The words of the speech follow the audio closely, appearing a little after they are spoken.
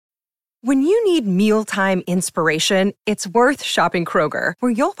When you need mealtime inspiration, it's worth shopping Kroger,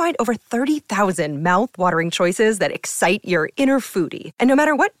 where you'll find over 30,000 mouth-watering choices that excite your inner foodie. And no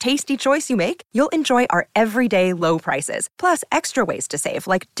matter what tasty choice you make, you'll enjoy our everyday low prices, plus extra ways to save,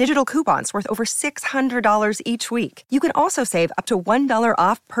 like digital coupons worth over $600 each week. You can also save up to $1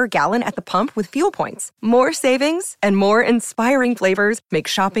 off per gallon at the pump with fuel points. More savings and more inspiring flavors make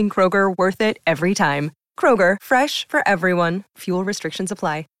shopping Kroger worth it every time. Kroger, fresh for everyone. Fuel restrictions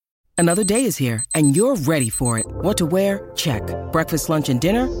apply. Another day is here, and you're ready for it. What to wear? Check. Breakfast, lunch, and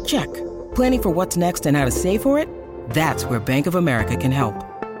dinner? Check. Planning for what's next and how to save for it? That's where Bank of America can help.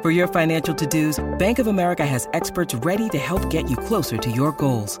 For your financial to-dos, Bank of America has experts ready to help get you closer to your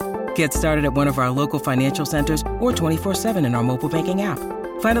goals. Get started at one of our local financial centers or 24/7 in our mobile banking app.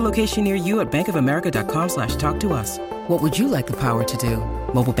 Find a location near you at bankofamerica.com/talktous. What would you like the power to do?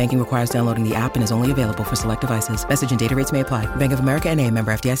 Mobile banking requires downloading the app and is only available for select devices. Message and data rates may apply. Bank of America N.A.,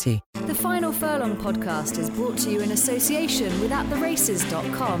 member FDIC. The Final Furlong podcast is brought to you in association with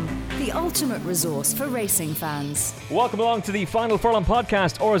AtTheRaces.com, the ultimate resource for racing fans. Welcome along to the Final Furlong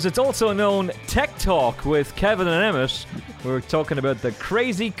podcast, or as it's also known, Tech Talk with Kevin and Emmett. We're talking about the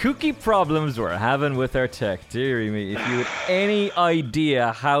crazy, kooky problems we're having with our tech. Deary me, if you had any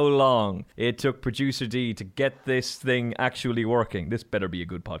idea how long it took Producer D to get this thing actually working, this better be a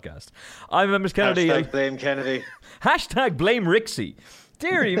good podcast. I'm Emmett Kennedy. Hashtag blame Kennedy. Hashtag blame Rixie.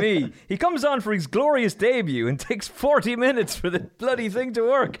 Deary me, he comes on for his glorious debut and takes 40 minutes for the bloody thing to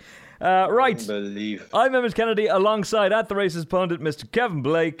work. Right, I'm Emmett Kennedy alongside at the Races pundit Mr. Kevin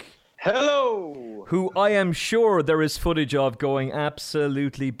Blake. Hello! Who I am sure there is footage of going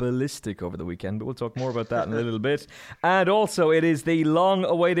absolutely ballistic over the weekend, but we'll talk more about that in a little bit. And also, it is the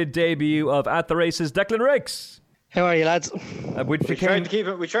long-awaited debut of At The Races, Declan Ricks. How are you, lads? We tried to keep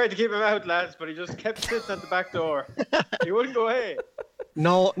him out, lads, but he just kept sitting at the back door. He wouldn't go away.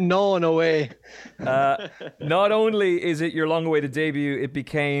 No way. Not only is it your long-awaited debut, it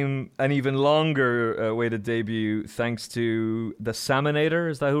became an even longer awaited debut thanks to the Salmonator.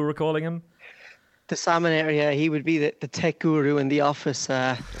 Is that who we're calling him? The Salmonator, yeah. He would be the tech guru in the office.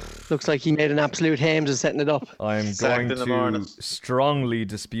 Looks like he made an absolute hames of setting it up. I'm going to strongly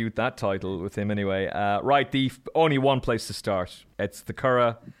dispute that title with him anyway. Right, the only one place to start. It's the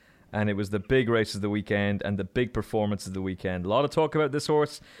Curragh. And it was the big races of the weekend and the big performances of the weekend. A lot of talk about this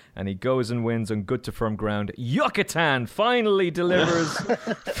horse, and he goes and wins on good to firm ground. Yucatan finally delivers.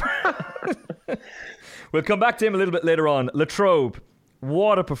 We'll come back to him a little bit later on. Latrobe,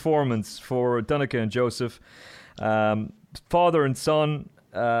 what a performance for Donncha and Joseph. Father and son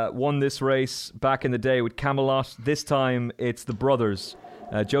won this race back in the day with Camelot. This time it's the brothers.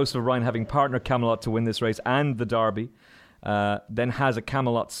 Joseph and Ryan having partnered Camelot to win this race and the Derby. Then has a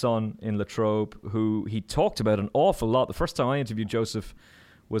Camelot son in Latrobe, who he talked about an awful lot. The first time I interviewed Joseph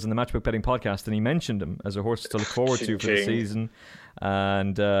was in the Matchbook Betting podcast, and he mentioned him as a horse to look forward to for the season.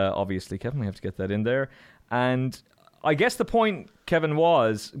 And obviously, Kevin, we have to get that in there. And I guess the point, Kevin,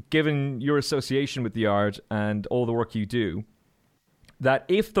 was, given your association with the yard and all the work you do, that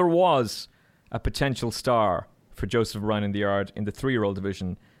if there was a potential star for Joseph Ryan in the yard in the 3-year-old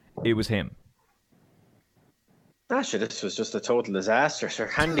division, it was him. Sure, this was just a total disaster. Sir,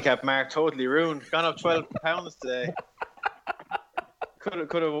 handicap mark totally ruined. Gone up 12 pounds today.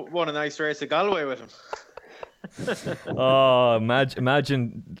 Could have won a nice race at Galway with him. Oh,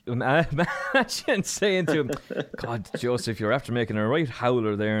 imagine saying to him, God, Joseph, you're after making a right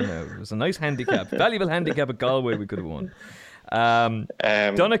howler there now. It was a nice handicap, valuable handicap at Galway we could have won.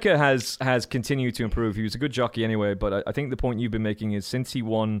 Donncha has continued to improve. He was a good jockey anyway, but I think the point you've been making is since he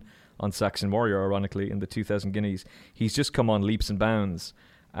won on Saxon Warrior, ironically, in the 2000 Guineas, he's just come on leaps and bounds.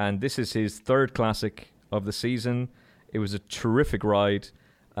 And this is his third classic of the season. It was a terrific ride.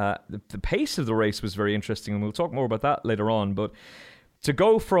 The pace of the race was very interesting, and we'll talk more about that later on. But to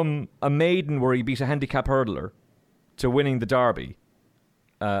go from a maiden where he beat a handicap hurdler to winning the Derby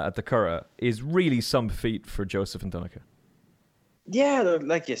at the Curragh is really some feat for Joseph and Donncha. Yeah,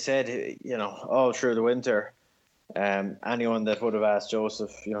 like you said, all through the winter, anyone that would have asked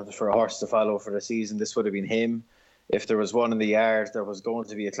Joseph, for a horse to follow for the season, this would have been him. If there was one in the yard, there was going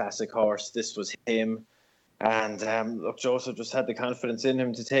to be a classic horse. This was him. And look, Joseph just had the confidence in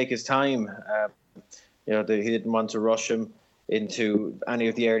him to take his time. He didn't want to rush him into any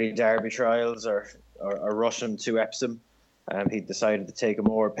of the early Derby trials or rush him to Epsom. He decided to take a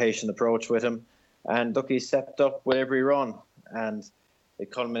more patient approach with him. And look, he stepped up with every run. And it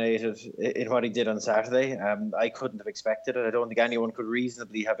culminated in what he did on Saturday. I couldn't have expected it. I don't think anyone could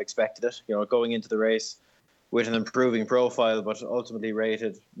reasonably have expected it. Going into the race with an improving profile, but ultimately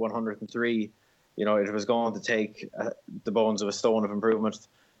rated 103. It was going to take the bones of a stone of improvement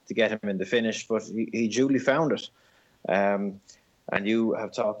to get him in the finish, but he duly found it. And you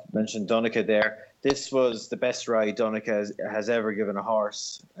have mentioned Donncha there. This was the best ride Donncha has ever given a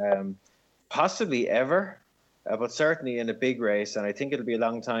horse, possibly ever, but certainly in a big race. And I think it'll be a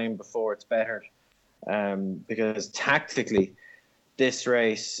long time before it's bettered, because tactically, this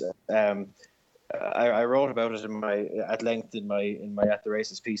race, I wrote about it at length in my At the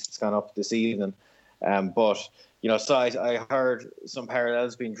Races piece that's gone up this evening. But so I heard some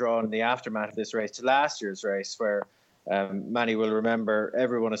parallels being drawn in the aftermath of this race to last year's race, where many will remember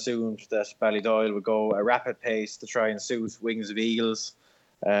everyone assumed that Ballydoyle would go a rapid pace to try and suit Wings of Eagles,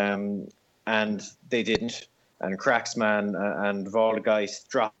 and they didn't. And Cracksman and Volgeist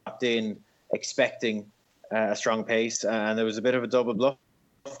dropped in expecting a strong pace, and there was a bit of a double bluff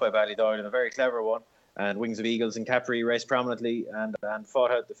by Ballydoyle, and a very clever one. And Wings of Eagles and Capri raced prominently and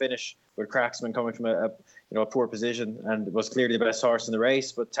fought out the finish, with Cracksman coming from a poor position and was clearly the best horse in the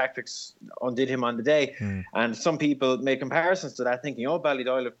race, but tactics undid him on the day. And some people made comparisons to that, thinking,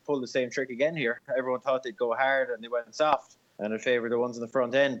 Ballydoyle have pulled the same trick again here. Everyone thought they'd go hard and they went soft and it favoured the ones in the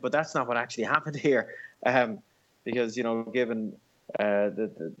front end, but that's not what actually happened here. Because given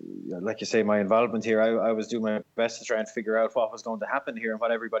like you say, my involvement here, I was doing my best to try and figure out what was going to happen here and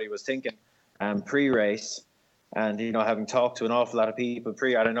what everybody was thinking pre-race. And, having talked to an awful lot of people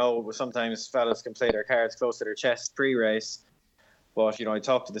I don't know, sometimes fellas can play their cards close to their chest pre-race. But, I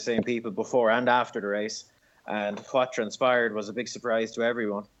talked to the same people before and after the race. And what transpired was a big surprise to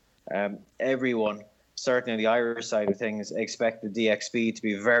everyone. Everyone, certainly on the Irish side of things, expected DXB to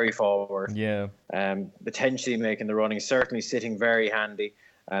be very forward. Yeah. Potentially making the running, certainly sitting very handy.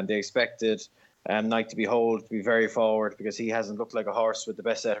 And they expected Night to Behold to be very forward, because he hasn't looked like a horse with the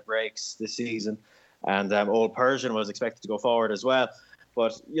best set of brakes this season. And Old Persian was expected to go forward as well.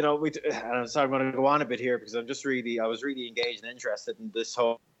 But, so I'm going to go on a bit here, because I was really engaged and interested in this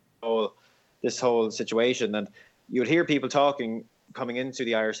whole situation. And you would hear people talking coming into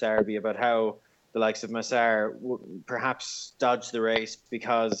the Irish Derby about how the likes of Massar would perhaps dodge the race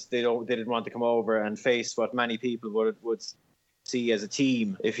because they didn't want to come over and face what many people would see as a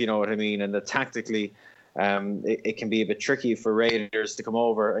team, if you know what I mean, and that tactically it can be a bit tricky for Raiders to come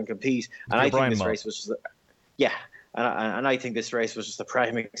over and compete. And I think this race was just, and I think this race was just a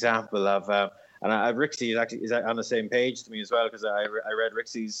prime example of, and Rixie is on the same page to me as well, because I read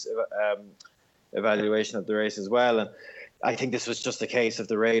Rixie's evaluation of the race as well, and I think this was just a case of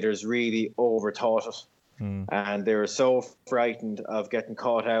the Raiders really overthought it, and they were so frightened of getting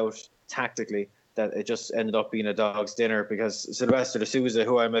caught out tactically that it just ended up being a dog's dinner, because Sylvester de Sousa,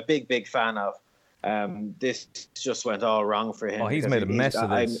 who I'm a big fan of, this just went all wrong for him. Oh, he's made a mess of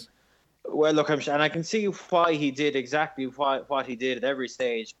this. Well, look, and I can see why he did exactly what he did at every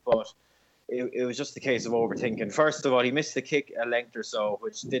stage, but it was just a case of overthinking. First of all, he missed the kick a length or so,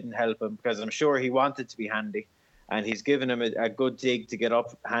 which didn't help him, because I'm sure he wanted to be handy, and he's given him a good dig to get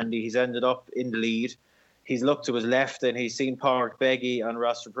up handy. He's ended up in the lead. He's looked to his left and he's seen Park Beggy and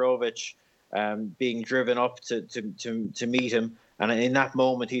Rostropovich being driven up to meet him. And in that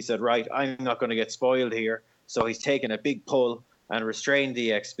moment, he said, right, I'm not going to get spoiled here. So he's taken a big pull and restrained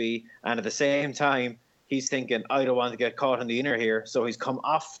DXB. And at the same time, he's thinking, I don't want to get caught in the inner here. So he's come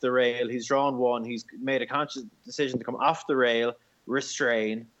off the rail. He's drawn one. He's made a conscious decision to come off the rail,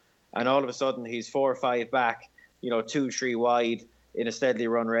 restrain. And all of a sudden, he's 4 or 5 back, 2-3 wide in a steadily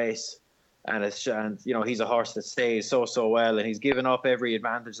run race. And he's a horse that stays so well. And he's given up every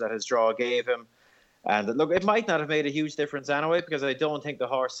advantage that his draw gave him. And look, it might not have made a huge difference anyway, because I don't think the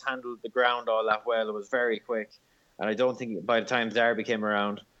horse handled the ground all that well. It was very quick. And I don't think by the time Derby came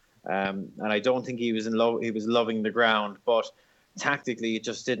around, and I don't think he was in love. He was loving the ground, but tactically it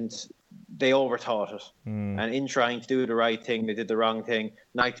just didn't. They overthought it, and in trying to do the right thing, they did the wrong thing.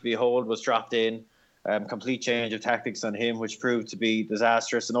 Night to Behold was dropped in, complete change of tactics on him, which proved to be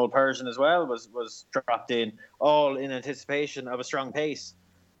disastrous. And Old Persian as well was dropped in, all in anticipation of a strong pace.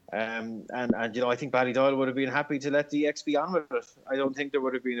 And I think Ballydoyle would have been happy to let DXB on with it. I don't think there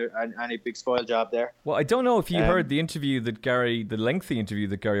would have been any big spoil job there. Well, I don't know if you heard the lengthy interview that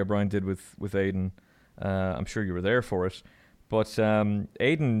Gary O'Brien did with Aidan. I'm sure you were there for it. But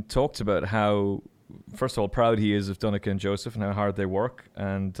Aidan talked about how, first of all, proud he is of Donncha and Joseph and how hard they work,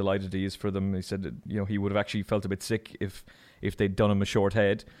 and delighted he is for them. He said that, he would have actually felt a bit sick if they'd done him a short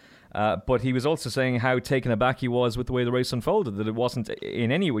head. But he was also saying how taken aback he was with the way the race unfolded, that it wasn't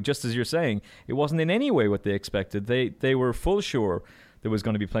in any way, just as you're saying, it wasn't in any way what they expected. They were full sure there was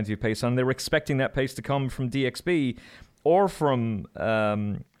going to be plenty of pace on. They were expecting that pace to come from DXB or from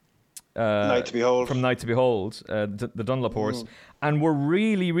Night to Behold. From Night to Behold, the Dunlop horse, and were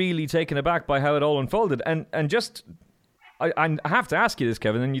really, really taken aback by how it all unfolded. And just I have to ask you this,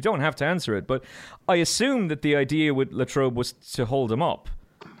 Kevin, and you don't have to answer it, but I assume that the idea with Latrobe was to hold him up.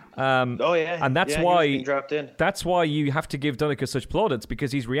 And that's why he was being dropped in. That's why you have to give Donncha such plaudits,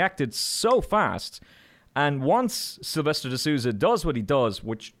 because he's reacted so fast. And once Silvestre de Sousa does what he does,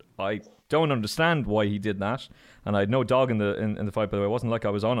 which I don't understand why he did that, and I had no dog in the fight, by the way. It wasn't like I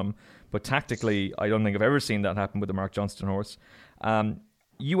was on him, but tactically, I don't think I've ever seen that happen with the Mark Johnston horse.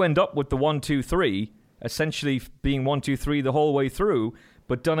 You end up with the 1-2-3, essentially being 1-2-3 the whole way through,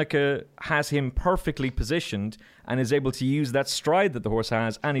 but Donncha has him perfectly positioned and is able to use that stride that the horse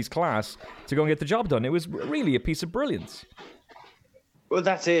has and his class to go and get the job done. It was really a piece of brilliance. Well,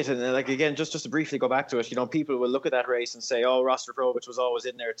 that's it. And like, again, just to briefly go back to it, people will look at that race and say, oh, Rostropovich was always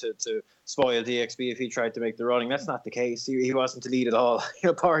in there to spoil DXB if he tried to make the running. That's not the case. He wasn't to lead at all.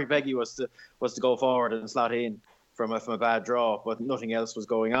 Pádraig Beggy was to go forward and slot in from a bad draw, but nothing else was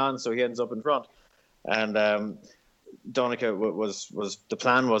going on, so he ends up in front. And Donncha was the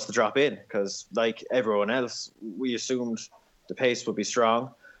plan was to drop in, because like everyone else, we assumed the pace would be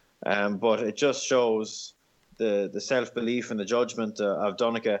strong, but it just shows the self-belief and the judgment of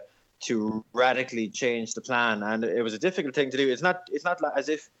Donncha to radically change the plan. And it was a difficult thing to do. It's not as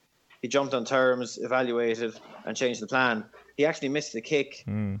if he jumped on terms, evaluated and changed the plan. He actually missed the kick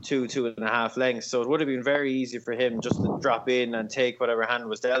 2.5 lengths, so it would have been very easy for him just to drop in and take whatever hand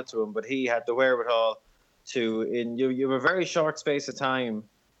was dealt to him, but he had the wherewithal to, you have a very short space of time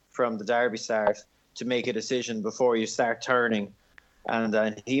from the Derby start to make a decision before you start turning.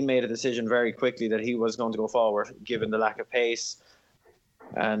 And he made a decision very quickly that he was going to go forward, given the lack of pace.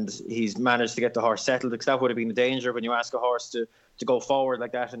 And he's managed to get the horse settled, because that would have been a danger when you ask a horse to go forward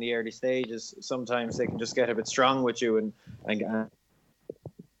like that in the early stages. Sometimes they can just get a bit strong with you and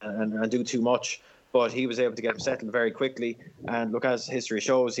do too much. But he was able to get him settled very quickly. And look, as history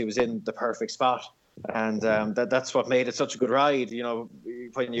shows, he was in the perfect spot. And that's what made it such a good ride.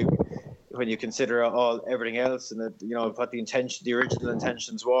 When you consider everything else and what the original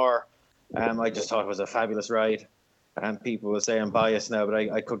intentions were, I just thought it was a fabulous ride. And people will say I'm biased now, but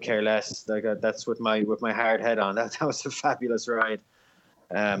I could care less. That's with my hard head on. That was a fabulous ride,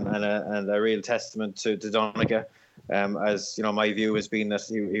 and a real testament to Donncha. As my view has been that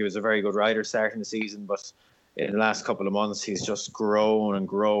he was a very good rider starting the season, but in the last couple of months he's just grown and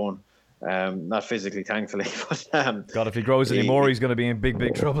grown. Not physically, thankfully, but God, if he grows anymore, he's going to be in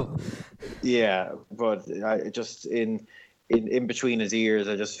big trouble. Yeah, but I just in between his ears,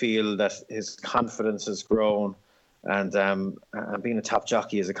 I just feel that his confidence has grown, and being a top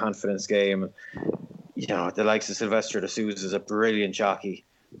jockey is a confidence game. The likes of Silvestre de Sousa is a brilliant jockey,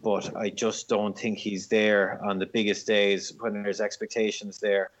 but I just don't think he's there on the biggest days when there's expectations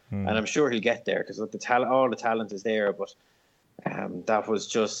there, and I'm sure he'll get there, because all the talent is there, but that was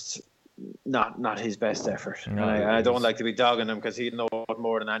just not his best effort. No, and I don't like to be dogging him, because he'd know it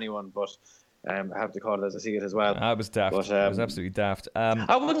more than anyone, but I have to call it as I see it as well. It was daft. But, it was absolutely daft.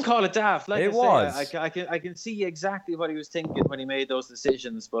 I wouldn't call it daft. Like it was. I can see exactly what he was thinking when he made those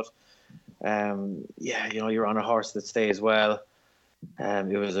decisions. But you're on a horse that stays well.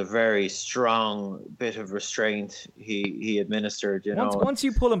 It was a very strong bit of restraint he administered. Once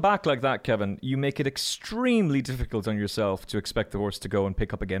you pull him back like that, Kevin, you make it extremely difficult on yourself to expect the horse to go and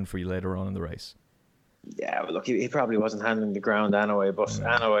pick up again for you later on in the race. Yeah, but look, he probably wasn't handling the ground anyway. But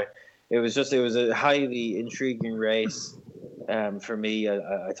anyway, it was a highly intriguing race for me.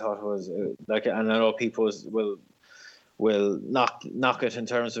 I thought it was and I know people will knock it in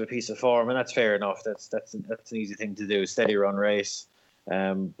terms of a piece of form, and that's fair enough. That's an easy thing to do, steady run race.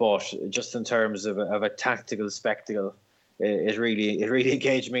 But just in terms of a tactical spectacle, it really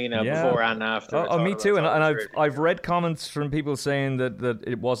engaged me now, before and after. Me too. And I've read comments from people saying that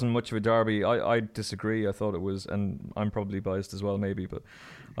it wasn't much of a derby. I disagree. I thought it was, and I'm probably biased as well, maybe, but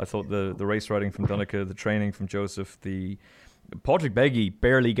I thought the race riding from Donncha, the training from Joseph, the Pádraig Beggy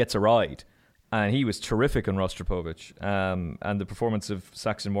barely gets a ride. And he was terrific on Rostropovich, and the performance of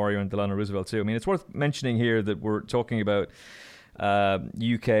Saxon Warrior and Delano Roosevelt too. I mean, it's worth mentioning here that we're talking about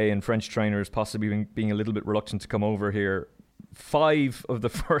UK and French trainers possibly being a little bit reluctant to come over here. 4 of the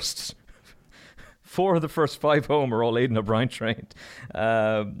first 5 home are all Aidan O'Brien trained,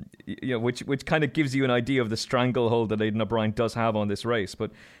 which kind of gives you an idea of the stranglehold that Aidan O'Brien does have on this race.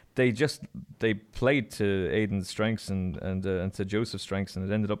 But they played to Aidan's strengths and to Joseph's strengths, and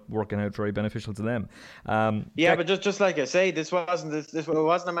it ended up working out very beneficial to them. But just like I say, this wasn't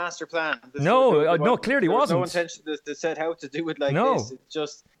a master plan. Clearly wasn't. No intention to set out to do it like this.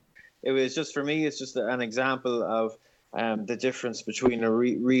 It was just for me. It's just an example of the difference between a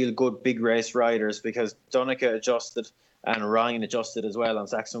real good big race riders, because Donncha adjusted and Ryan adjusted as well on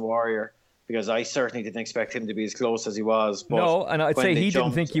Saxon Warrior. because I certainly didn't expect him to be as close as he was. But no, and I'd say he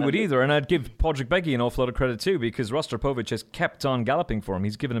didn't think he would either. And I'd give Podrick Beggy an awful lot of credit too, because Rostropovich has kept on galloping for him.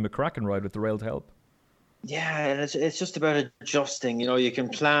 He's given him a cracking ride with the railed help. Yeah, and it's just about adjusting. You can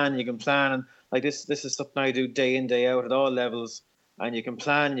plan, and like this is something I do day in, day out at all levels. And you can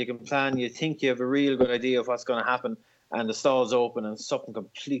plan, you think you have a real good idea of what's going to happen, and the stall's open and something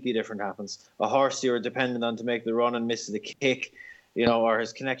completely different happens. A horse you're dependent on to make the run and miss the kick, or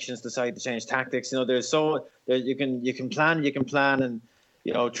his connections decide to change tactics. There's you can plan and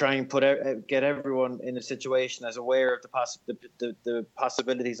try and get everyone in a situation as aware of the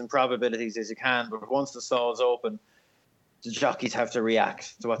possibilities and probabilities as you can. But once the stall's open, the jockeys have to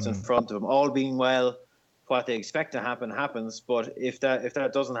react to what's in front of them. All being well, what they expect to happen happens. But if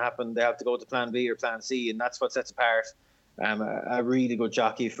that doesn't happen, they have to go to plan B or plan C, and that's what sets apart a really good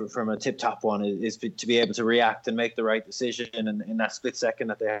jockey from a tip-top one is to be able to react and make the right decision in that split second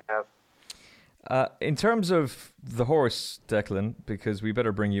that they have. In terms of the horse, Declan, because we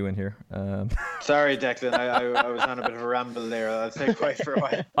better bring you in here. Sorry, Declan, I was on a bit of a ramble there. I'll stay quiet for a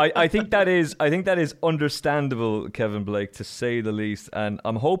while. I think that is understandable, Kevin Blake, to say the least. And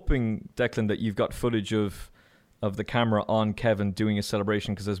I'm hoping, Declan, that you've got footage of the camera on Kevin doing a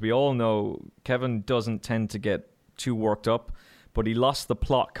celebration, because as we all know, Kevin doesn't tend to get too worked up, but he lost the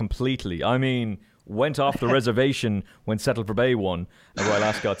plot completely. I mean, went off the reservation when Settle for Bay won at Royal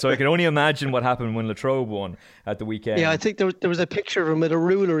Ascot. So I can only imagine what happened when Latrobe won at the weekend. Yeah, I think there was a picture of him with a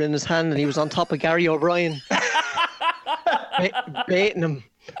ruler in his hand, and he was on top of Gary O'Brien, baiting him.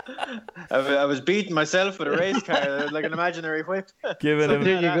 I was beating myself with a race car, like an imaginary whip. Giving him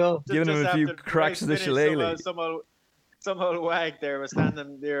a few just cracks of the shillelagh. Some old wag there was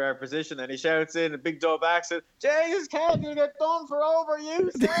standing near our position, and he shouts in a big dub accent, "Jesus, Kev, you get done for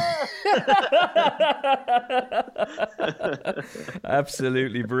overuse there."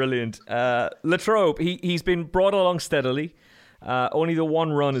 Absolutely brilliant. Latrobe, he's been brought along steadily. Only the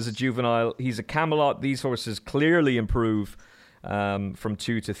one run as a juvenile. He's a Camelot. These horses clearly improve from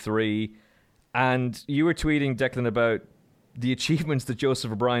 2 to 3. And you were tweeting, Declan, about the achievements that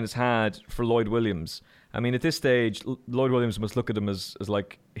Joseph O'Brien has had for Lloyd Williams. I mean, at this stage, Lloyd Williams must look at him as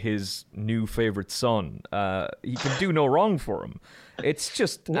like his new favourite son. He can do no wrong for him. It's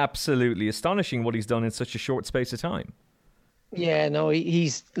just absolutely astonishing what he's done in such a short space of time. Yeah, no,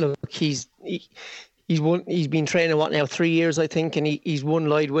 he's been training 3 years, I think, and he's won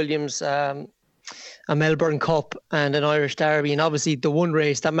Lloyd Williams a Melbourne Cup and an Irish Derby, and obviously the one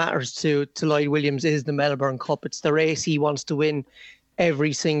race that matters to Lloyd Williams is the Melbourne Cup. It's the race he wants to win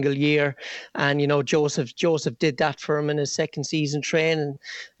every single year, and Joseph did that for him in his second season training.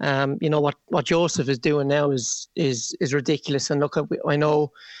 What Joseph is doing now is ridiculous. And look, I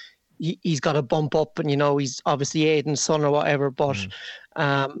know he's got a bump up, and he's obviously Aidan's son or whatever, but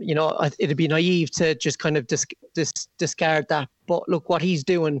it'd be naive to just kind of discard that. But look, what he's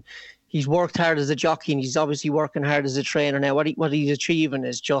doing, he's worked hard as a jockey, and he's obviously working hard as a trainer now. What he's achieving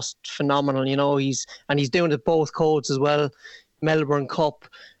is just phenomenal. He's doing it both codes as well. Melbourne Cup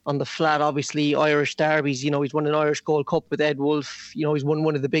on the flat, obviously Irish Derbies. He's won an Irish Gold Cup with Ed Wolfe. He's won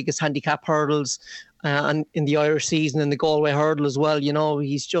one of the biggest handicap hurdles and in the Irish season, and the Galway Hurdle as well.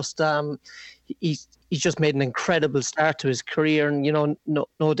 He's just he's just made an incredible start to his career, and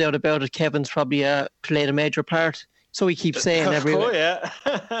no doubt about it, Kevin's probably played a major part. So he keeps saying everywhere. Oh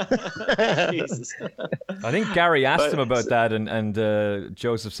yeah. Jesus. I think Gary asked him about that, and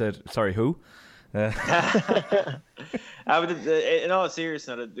Joseph said, "Sorry, who?" In all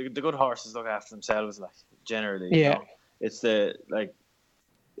seriousness, the good horses look after themselves, like generally. Yeah. It's the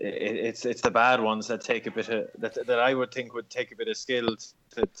it's the bad ones that take a bit of that I would think would take a bit of skill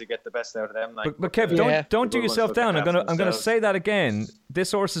to get the best out of them. Like, but Kev, don't do yourself down. I'm gonna say that again.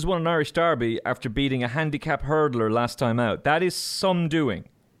 This horse has won an Irish Derby after beating a handicap hurdler last time out. That is some doing.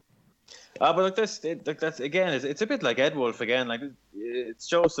 But that's again, it's a bit like Ed Wolfe again. Like it's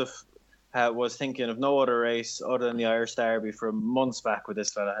Joseph. Was thinking of no other race other than the Irish Derby for months back with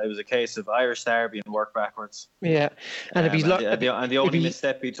this fella. It was a case of Irish Derby and work backwards. Yeah, and if he's the only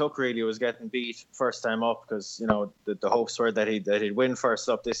misstep he took really was getting beat first time up, because the hopes were that he'd win first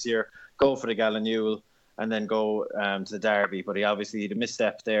up this year, go for the Gallinule, and then go to the Derby. But he obviously had a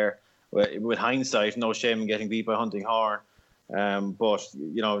misstep there. With hindsight, no shame in getting beat by Hunting Horn. But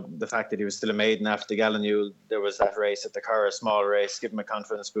the fact that he was still a maiden after the Gallinule, there was that race at the Curragh, small race, give him a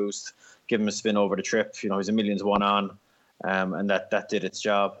confidence boost, give him a spin over the trip. He's 1,000,000 on, and that did its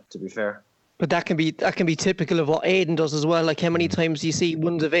job, to be fair. But that can be typical of what Aidan does as well. Like, how many times do you see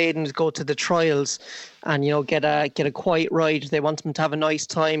ones of Aidan's go to the trials and get a quiet ride? They want them to have a nice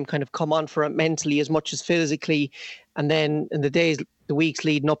time, kind of come on for it mentally as much as physically, and then in the the weeks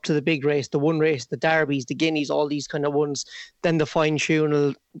leading up to the big race, the one race, the Derbies, the Guineas, all these kind of ones, then the fine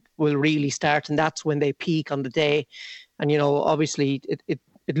tune will really start, and that's when they peak on the day. And, obviously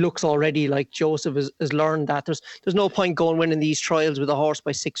it looks already like Joseph has learned that there's no point going winning these trials with a horse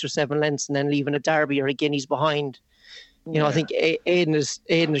by 6 or 7 lengths and then leaving a Derby or a Guineas behind. I think Aidan has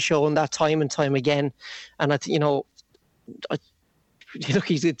shown that time and time again, and I think look,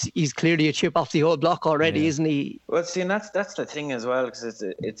 he's clearly a chip off the old block already, isn't he? Well, see, and that's the thing as well, because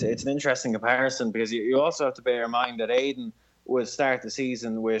it's an interesting comparison, because you also have to bear in mind that Aidan will start the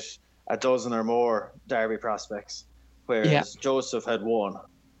season with a dozen or more Derby prospects, whereas Joseph had one,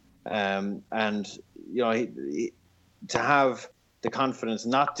 and he, to have the confidence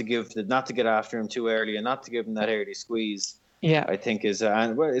not to get after him too early and not to give him that early squeeze. Yeah, I think is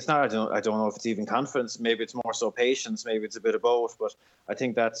and well, it's not. I don't know if it's even confidence. Maybe it's more so patience. Maybe it's a bit of both. But I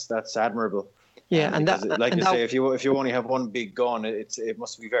think that's admirable. Yeah, and that, like you say, if you only have one big gun, it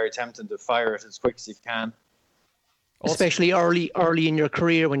must be very tempting to fire it as quick as you can. Especially early in your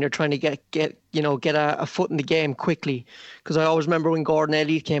career when you're trying to get a foot in the game quickly. Because I always remember when Gordon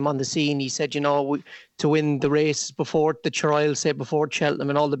Elliott came on the scene, he said, to win the races before the trials, say before Cheltenham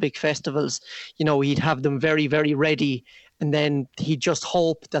and all the big festivals, he'd have them very, very ready. And then he'd just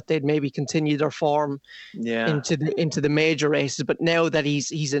hope that they'd maybe continue their form into the major races. But now that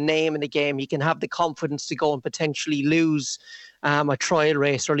he's a name in the game, he can have the confidence to go and potentially lose a trial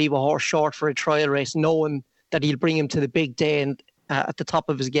race or leave a horse short for a trial race, knowing that he'll bring him to the big day and at the top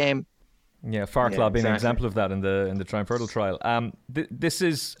of his game. Yeah, Farclaw being an example of that in the Triumph Hurdle trial. This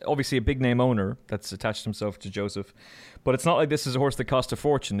is obviously a big name owner that's attached himself to Joseph, but it's not like this is a horse that cost a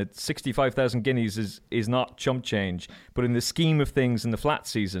fortune. It's 65,000 guineas is not chump change, but in the scheme of things in the flat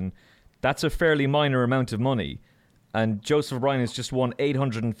season, that's a fairly minor amount of money. And Joseph O'Brien has just won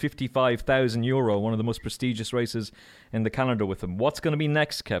 €855,000, one of the most prestigious races in the calendar with him. What's going to be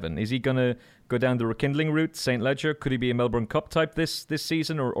next, Kevin? Is he going to go down the rekindling route, St. Ledger? Could he be a Melbourne Cup type this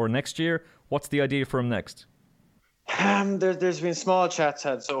season or next year? What's the idea for him next? There's been small chats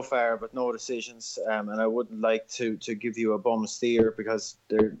had so far, but no decisions. And I wouldn't like to give you a bum steer because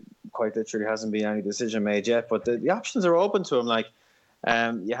there quite literally hasn't been any decision made yet. But the options are open to him.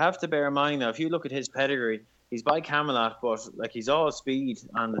 You have to bear in mind now, if you look at his pedigree, he's by Camelot, but he's all speed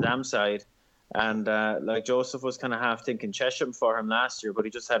on the dam side. And Joseph was kind of half thinking Chesham for him last year, but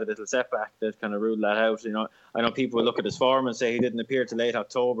he just had a little setback that kind of ruled that out. I know people will look at his form and say he didn't appear till late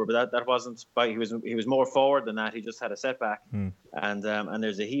October, but that wasn't. He was more forward than that. He just had a setback. And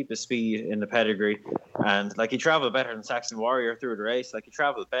there's a heap of speed in the pedigree, and he travelled better than Saxon Warrior through the race. He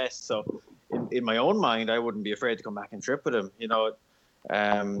travelled best. So in my own mind, I wouldn't be afraid to come back and trip with him.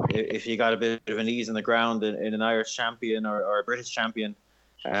 If you got a bit of an ease on the ground in an Irish champion or a British champion.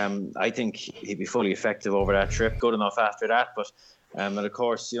 I think he'd be fully effective over that trip. Good enough after that, but and of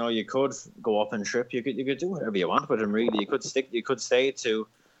course, you could go up and trip. You could do whatever you want with him. Really, you could stay to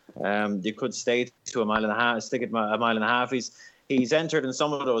a mile and a half. Stick at a mile and a half. He's entered in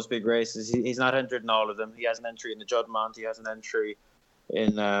some of those big races. He's not entered in all of them. He has an entry in the Juddmonte. He has an entry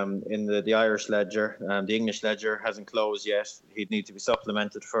in the Irish Ledger. The English Ledger hasn't closed yet. He'd need to be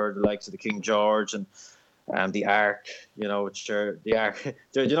supplemented for the likes of the King George and the Arc, which are the Arc.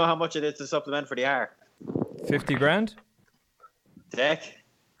 Do you know how much it is to supplement for the Arc? 50 grand? Deck?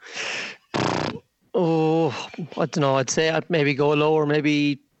 Oh, I don't know. I'd say I'd maybe go lower,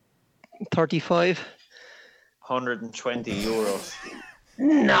 maybe 35. 120 euros.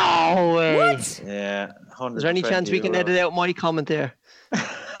 No way. What? Yeah. Is there any chance we can edit out my comment there?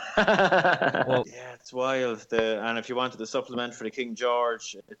 Well, yeah, it's wild. And if you wanted the supplement for the King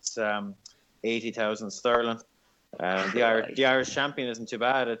George, it's 80,000 sterling. The Irish champion isn't too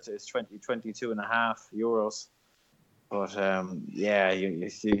bad. It's 22.5 euros. But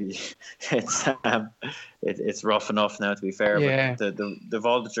it's rough enough now, to be fair. Yeah. But the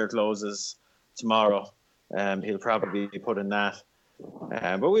Vulture closes tomorrow. He'll probably be put in that.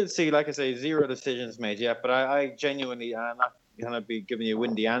 But we'll see. Like I say, 0 decisions made yet. But I genuinely, I'm not going to be giving you a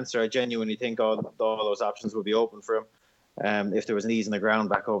windy answer. I genuinely think all those options will be open for him. If there was an ease in the ground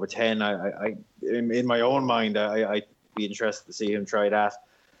back over 10, in my own mind, I'd be interested to see him try that.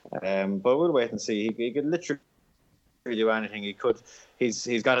 But we'll wait and see. He could literally do anything. He could.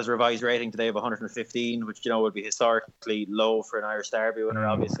 He's got his revised rating today of 115, which would be historically low for an Irish Derby winner,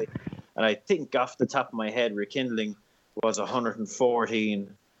 obviously. And I think off the top of my head, Rekindling was 114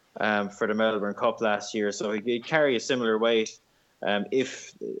 for the Melbourne Cup last year, so he'd carry a similar weight.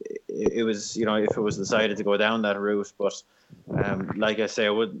 If it was, if it was decided to go down that route, but like I say,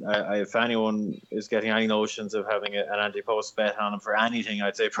 if anyone is getting any notions of having an anti-post bet on him for anything,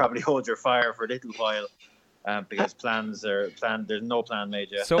 I'd say probably hold your fire for a little while. because there's no plan made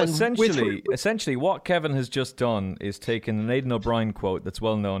yet. So essentially, what Kevin has just done is taken an Aidan O'Brien quote that's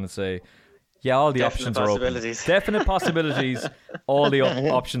well known and say, yeah, all the options are open. Definite possibilities. All the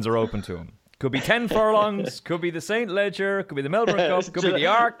options are open to him. Could be 10 furlongs, could be the St. Leger, could be the Melbourne Cup, could be the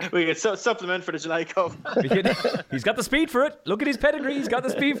Arc. We could supplement for the July Cup. He's got the speed for it. Look at his pedigree. He's got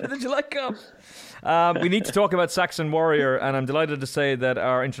the speed for the July Cup. We need to talk about Saxon Warrior, and I'm delighted to say that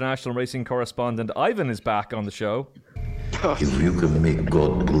our international racing correspondent Ivan is back on the show. If you can make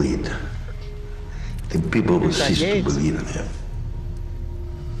God bleed, then people will cease to believe in him.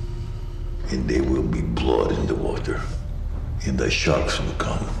 And there will be blood in the water. And the sharks will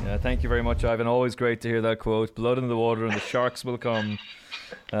come. Yeah, thank you very much, Ivan. Always great to hear that quote. Blood in the water and the sharks will come.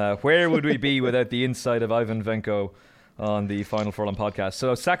 Where would we be without the insight of Ivan Venko on the Final Furlong podcast?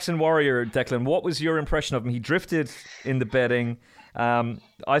 So, Saxon Warrior, Declan, what was your impression of him? He drifted in the betting.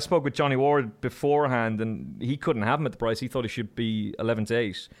 I spoke with Johnny Ward beforehand, and he couldn't have him at the price. He thought he should be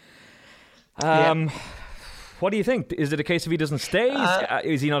 11-8. What do you think? Is it a case of he doesn't stay?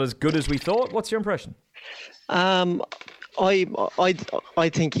 Is he not as good as we thought? What's your impression? I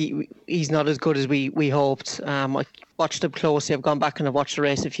think he's not as good as we hoped. I watched him closely. I've gone back and I've watched the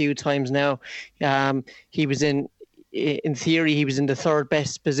race a few times now. He was in theory, he was in the third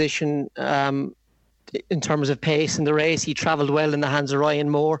best position in terms of pace in the race. He travelled well in the hands of Ryan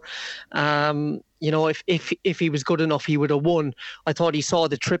Moore. If he was good enough, he would have won. I thought he saw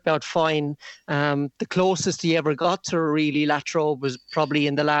the trip out fine. The closest he ever got to really Latrobe was probably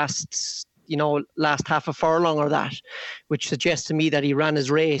in the last half a furlong or that, which suggests to me that he ran his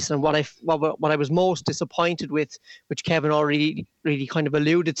race. And what I was most disappointed with, which Kevin already really kind of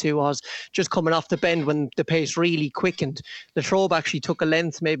alluded to, was just coming off the bend when the pace really quickened. Latrobe actually took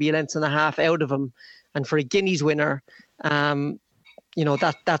maybe a length and a half out of him. And for a Guineas winner,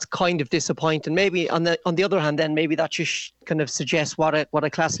 that's kind of disappointing. Maybe on the other hand, then maybe that just kind of suggests what a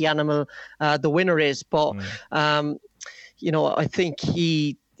classy animal the winner is. But I think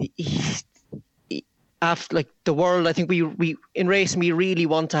he after like the world, I think we in racing we really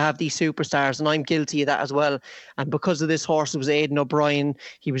want to have these superstars, and I'm guilty of that as well. And because of this horse, it was Aidan O'Brien.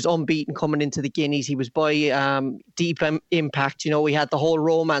 He was unbeaten coming into the Guineas. He was by Deep Impact. We had the whole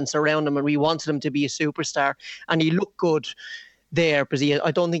romance around him, and we wanted him to be a superstar. And he looked good there, because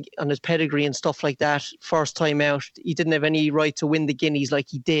I don't think on his pedigree and stuff like that, first time out, he didn't have any right to win the Guineas like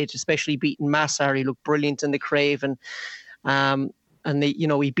he did, especially beating Massar. He looked brilliant in the Craven. And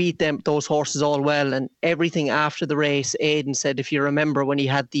he beat those horses all well, and everything after the race. Aidan said, if you remember when he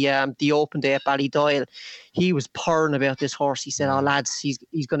had the open day at Ballydoyle, he was purring about this horse. He said, "Oh lads, he's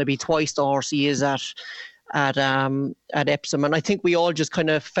going to be twice the horse he is at Epsom." And I think we all just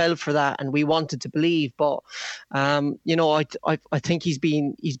kind of fell for that, and we wanted to believe. But I think he's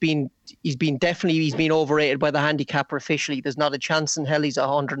been overrated by the handicapper officially. There's not a chance in hell he's a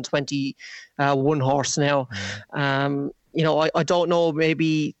 121 horse now. I don't know,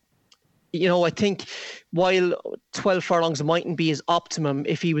 maybe, I think while 12 furlongs mightn't be his optimum,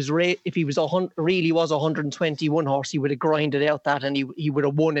 if he was really was a 121 horse, he would have grinded out that, and he would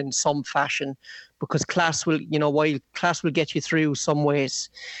have won in some fashion, because class will, while class will get you through some ways,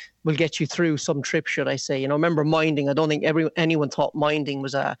 will get you through some trip, should I say. Remember Minding. I don't think anyone thought Minding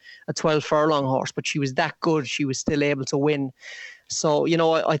was a 12 furlong horse, but she was that good. She was still able to win. So,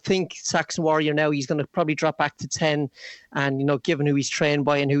 I think Saxon Warrior now, he's going to probably drop back to 10. And, given who he's trained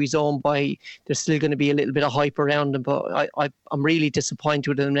by and who he's owned by, there's still going to be a little bit of hype around him. But I'm really disappointed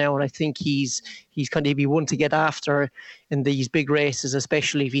with him now. And I think he's going to be one to get after in these big races,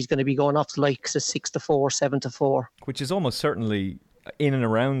 especially if he's going to be going up to like 6-4, 7-4. Which is almost certainly in and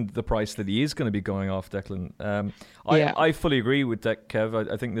around the price that he is going to be going off, Declan. I fully agree with that,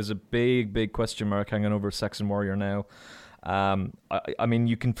 Kev. I think there's a big question mark hanging over Saxon Warrior now. I mean,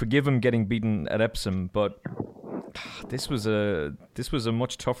 you can forgive him getting beaten at Epsom, but this was a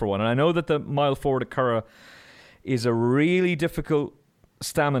much tougher one. And I know that the Mile Forward at Curragh is a really difficult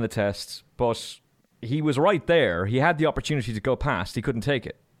stamina test, but he was right there. He had the opportunity to go past. He couldn't take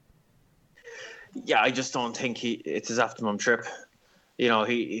it. Yeah, I just don't think it's his optimum trip. When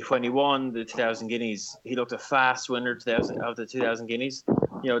he won the 2,000 Guineas, he looked a fast winner of the 2,000 Guineas.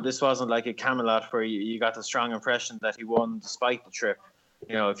 This wasn't like a Camelot where you got the strong impression that he won despite the trip.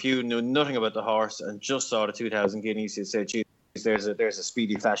 If you knew nothing about the horse and just saw the 2,000 Guineas, you'd say, geez, there's a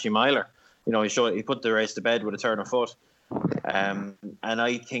speedy, flashy miler. He put the race to bed with a turn of foot. And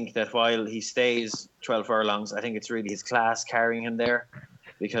I think that while he stays 12 furlongs, I think it's really his class carrying him there,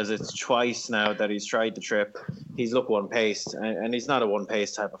 because it's twice now that he's tried the trip. He's looked one-paced, and he's not a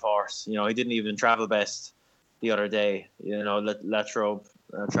one-paced type of horse. He didn't even travel best the other day. Latrobe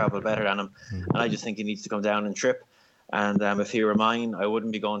travel better than him. And I just think he needs to come down and trip. And if he were mine, I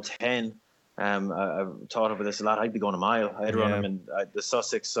wouldn't be going 10. I've thought about this a lot. I'd be going a mile. I'd run him in the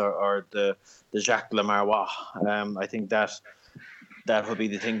Sussex or the Jacques Le Marois. I think that would be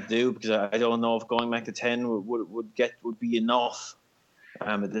the thing to do, because I don't know if going back to 10 would be enough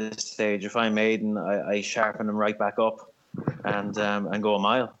at this stage. If I'm Maiden, I sharpen him right back up and go a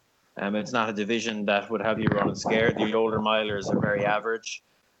mile. It's not a division that would have you running scared. The older milers are very average.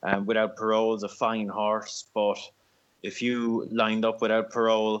 Without Parole's a fine horse, but if you lined up without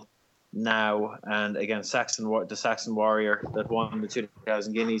Parole now and against the Saxon Warrior that won the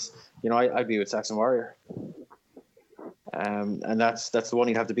 2,000 guineas, I'd be with Saxon Warrior. And that's the one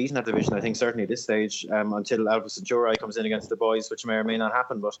you'd have to beat in that division, I think, certainly at this stage, until Alpha Centauri comes in against the boys, which may or may not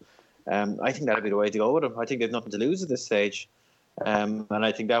happen. But I think that'd be the way to go with him. I think they've nothing to lose at this stage. And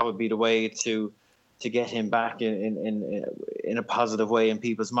I think that would be the way to get him back in a positive way in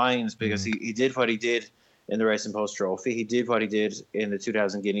people's minds, because he did what he did in the Racing Post Trophy. He did what he did in the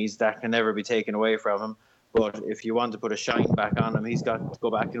 2,000 guineas. That can never be taken away from him. But if you want to put a shine back on him, he's got to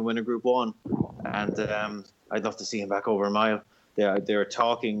go back and win a Group 1. And I'd love to see him back over a mile. They're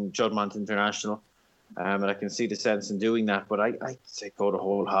talking Juddmonte International, and I can see the sense in doing that. But I'd say go the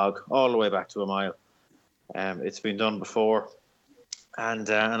whole hog, all the way back to a mile. It's been done before, and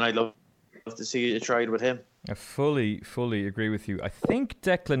I'd love to see it tried with him. I fully agree with you. I think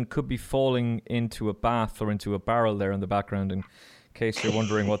Declan could be falling into a bath or into a barrel there in the background, in case you're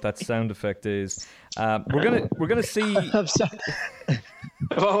wondering what that sound effect is. We're gonna see. I'm sorry.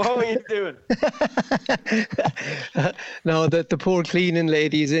 What were you doing? No, the poor cleaning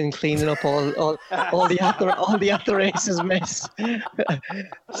lady is in cleaning up all the after races mess.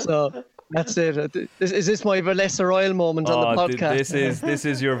 So that's it. Is this my Vanessa Royal moment on the podcast? This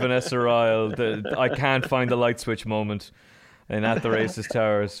is your Vanessa Royal. I can't find the light switch moment in At the Races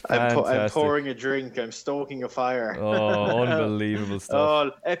Towers. I'm pouring a drink. I'm stoking a fire. Oh, unbelievable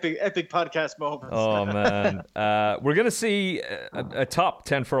stuff. Oh, epic podcast moments. Oh, man. We're going to see a top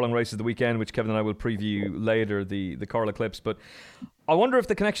 10 furlong races of the weekend, which Kevin and I will preview later, the Coral Eclipse. But I wonder if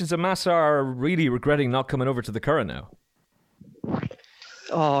the connections of Massa are really regretting not coming over to the Curragh now.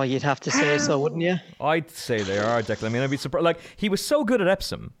 Oh, you'd have to say so, wouldn't you? I'd say they are, Declan. I mean, I'd be surprised. Like, he was so good at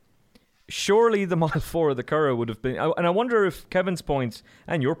Epsom. Surely the Mile 4 of the Curragh would have been... And I wonder if Kevin's point,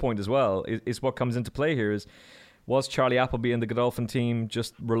 and your point as well, is what comes into play here is, was Charlie Appleby and the Godolphin team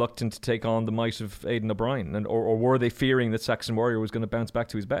just reluctant to take on the might of Aidan O'Brien? Or were they fearing that Saxon Warrior was going to bounce back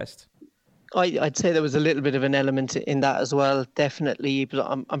to his best? I'd say there was a little bit of an element in that as well, definitely.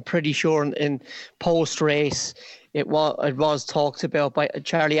 But I'm pretty sure in post-race, it was talked about by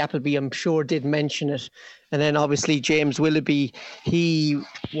Charlie Appleby. I'm sure did mention it, and then obviously James Willoughby, he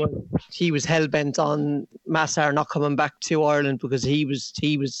was hell bent on Massar not coming back to Ireland because he was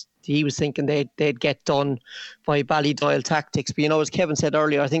thinking they'd get done by Ballydoyle tactics. But as Kevin said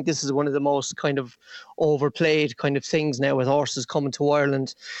earlier, I think this is one of the most kind of overplayed kind of things now with horses coming to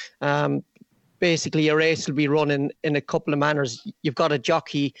Ireland. Basically, a race will be run in a couple of manners. You've got a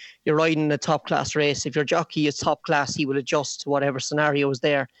jockey, you're riding a top class race. If your jockey is top class, he will adjust to whatever scenario is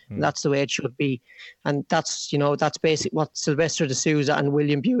there. And that's the way it should be. And that's basic what Sylvester de Souza and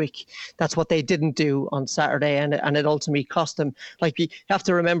William Buick, that's what they didn't do on Saturday. And it ultimately cost them. Like, you have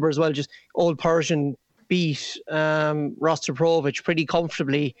to remember as well, just Old Persian beat Rostropovich pretty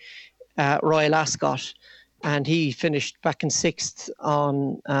comfortably at Royal Ascot. And he finished back in 6th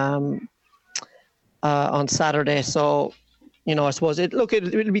on Saturday. So, I suppose it'll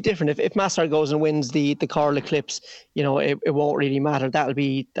be different. If Massar goes and wins the Coral Eclipse, it won't really matter. That'll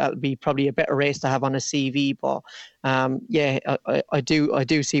be probably a better race to have on a CV. But I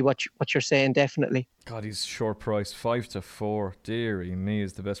do see what you're saying, definitely. God, he's short price, 5-4. Deary me,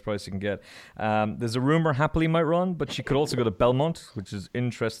 is the best price you can get. There's a rumor Happily might run, but she could also go to Belmont, which is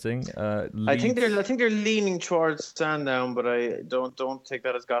interesting. I think they're leaning towards Sandown, but I don't take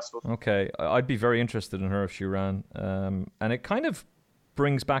that as gospel. Okay, I'd be very interested in her if she ran, and it kind of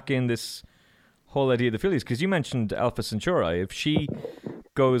brings back in this whole idea of the fillies, because you mentioned Alpha Centauri. If she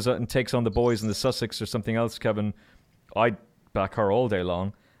goes and takes on the boys in the Sussex or something else, Kevin, I'd back her all day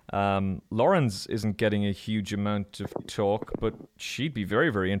long. Lawrence isn't getting a huge amount of talk, but she'd be very,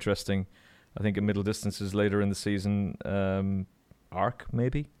 very interesting. I think at middle distances later in the season. Arc,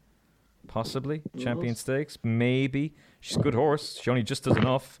 maybe, possibly Champion Stakes, maybe. She's a good horse. She only just does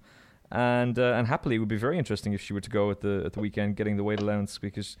enough, and Happily would be very interesting if she were to go at the weekend, getting the weight allowance,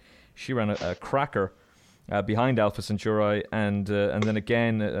 because she ran a cracker behind Alpha Centauri, and then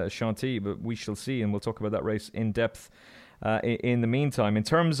again Shanti. But we shall see, and we'll talk about that race in depth. In the meantime, in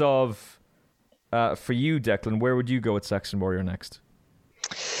terms of for you, Declan, where would you go at Saxon Warrior next?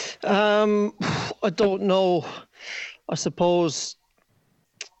 I don't know. I suppose.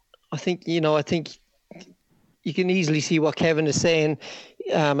 I think you can easily see what Kevin is saying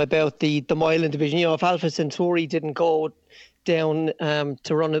about the Milan division. If Alpha Centauri didn't go down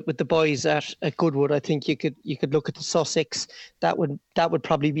to run it with the boys at Goodwood, I think you could look at the Sussex. That would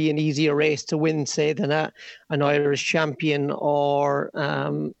probably be an easier race to win, say, than an Irish Champion or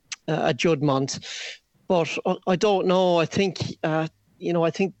a Juddmonte. But I don't know. I think I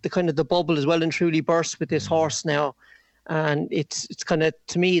think the kind of the bubble is well and truly burst with this horse now. And it's kind of,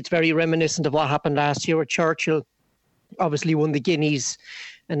 to me, it's very reminiscent of what happened last year with Churchill. Obviously won the Guineas,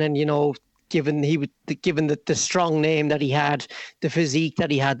 and then given the strong name that he had, the physique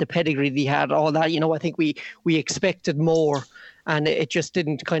that he had, the pedigree that he had, all that, I think we expected more, and it just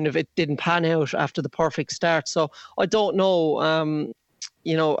didn't pan out after the perfect start. So I don't know.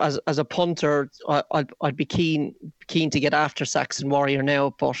 As a punter, I'd be keen to get after Saxon Warrior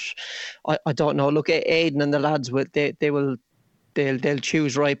now, but I don't know. Look, Aidan and the lads they'll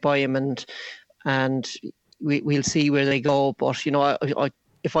choose right by him, and we'll see where they go. But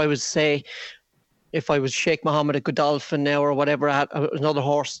if I was Sheikh Mohammed at Godolphin now or whatever, I had another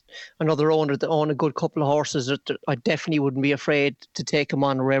owner that owned a good couple of horses, I definitely wouldn't be afraid to take him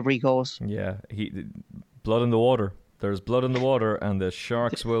on wherever he goes. Yeah, blood in the water. There's blood in the water, and the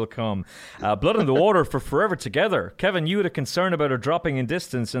sharks will come. Blood in the water for Forever Together. Kevin, you had a concern about her dropping in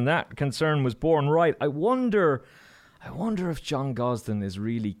distance, and that concern was borne right. I wonder if John Gosden is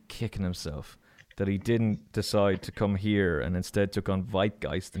really kicking himself that he didn't decide to come here and instead took on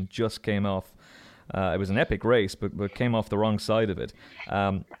Weitgeist and just came off. It was an epic race, but came off the wrong side of it.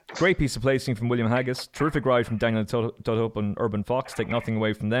 Great piece of placing from William Haggis. Terrific ride from Daniel Tudhope and Urban Fox. Take nothing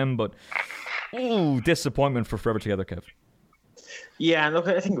away from them, but disappointment for Forever Together, Kev. Yeah, look,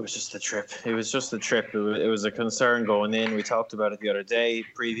 I think it was just the trip. It was just the trip. It was a concern going in. We talked about it the other day,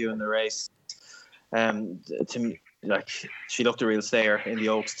 previewing the race. To me, she looked a real stayer in the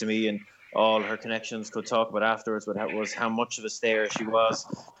Oaks to me, and all her connections could talk about afterwards. But that was how much of a stayer she was.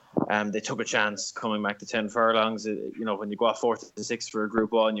 They took a chance coming back to 10 furlongs. When you go off 4th to 6th for a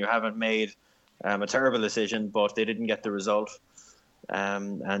Group 1, you haven't made a terrible decision, but they didn't get the result.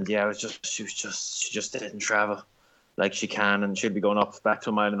 It was just she just didn't travel like she can, and she'll be going up back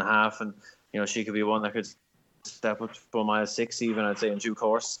to 1.5 miles, and she could be one that could step up to 1.6 miles even, I'd say, in due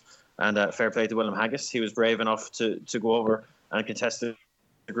course. And fair play to William Haggis. He was brave enough to go over and contest the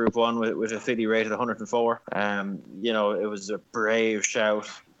Group 1 with a filly rated 104. It was a brave shout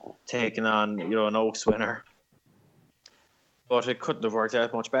taking on an Oaks winner, but it couldn't have worked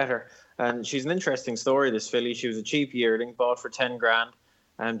out much better. And she's an interesting story, this filly. She was a cheap yearling, bought for 10 grand.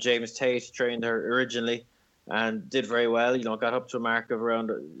 James Tate trained her originally and did very well. Got up to a mark of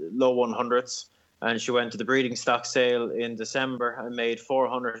around low 100s. And she went to the breeding stock sale in December and made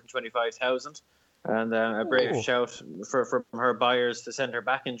 425,000. And a brave shout from her buyers to send her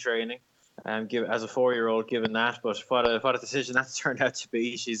back in training, give as a 4-year-old, given that. But what a decision that's turned out to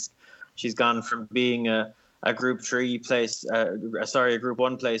be. She's gone from being a Group 3 place, a Group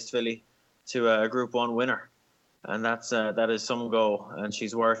 1 placed filly, to a Group 1 winner, and that is some go, and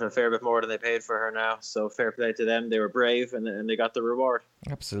she's worth a fair bit more than they paid for her now. So fair play to them. They were brave, and they got the reward.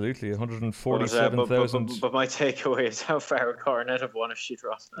 Absolutely, 147,000. But my takeaway is how far Coronet have won if she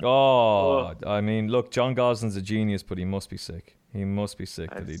drops. I mean, look, John Gosden's a genius, but he must be sick. He must be sick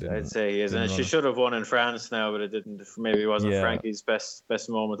that he didn't. I'd say he is, and she should have won in France now, but it didn't. Maybe it wasn't Frankie's best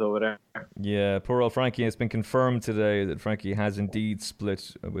moment over there. Yeah, poor old Frankie. It's been confirmed today that Frankie has indeed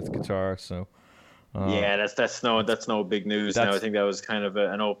split with Qatar. So. That's no big news now. I think that was kind of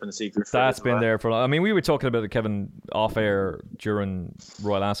an open secret. That's been there for. I mean, we were talking about Kevin off air during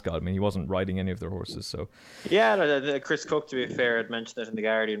Royal Ascot. I mean, he wasn't riding any of their horses, so. Yeah, Chris Cook, to be fair, had mentioned it in the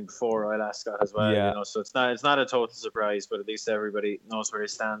Guardian before Royal Ascot as well. Yeah. So it's not a total surprise, but at least everybody knows where they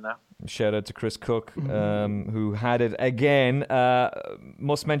stand now. Shout out to Chris Cook, who had it again.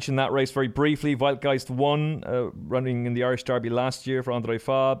 Must mention that race very briefly. Weitgeist won, running in the Irish Derby last year for André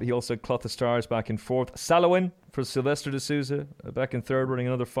Fabre. He also Cloth of Stars back in 4th. Salowin for Sylvester de Souza back in 3rd, running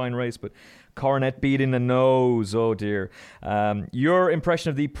another fine race, but Coronet beat in the nose. Oh dear. Your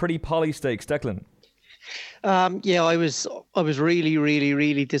impression of the Pretty Polly Stakes, Declan? I was really, really,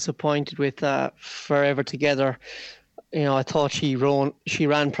 really disappointed with Forever Together. I thought she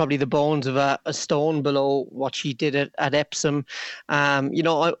ran probably the bones of a stone below what she did at Epsom. I'm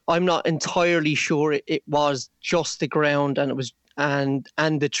not entirely sure it was just the ground, and it was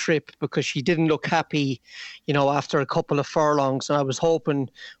and the trip, because she didn't look happy, after a couple of furlongs. And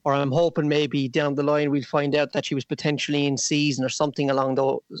I'm hoping maybe down the line we'll find out that she was potentially in season or something along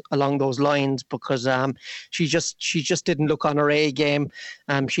those lines, because she just didn't look on her A game.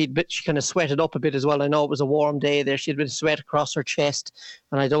 She kind of sweated up a bit as well. I know it was a warm day there. She had a bit of sweat across her chest,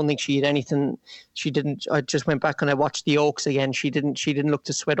 and I don't think she had anything. She didn't. I just went back and I watched the Oaks again. She didn't look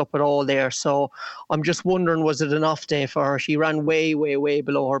to sweat up at all there. So I'm just wondering, was it an off day for her? She ran way, way, way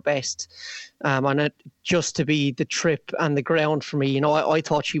below her best. And it just to be the trip and the ground for me, I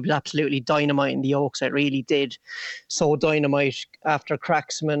thought she was absolutely dynamite in the Oaks. I really did. So dynamite after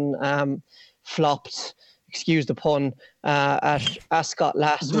Cracksman flopped, excuse the pun, at Ascot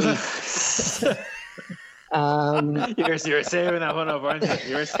last week. You were saving that one up, aren't you?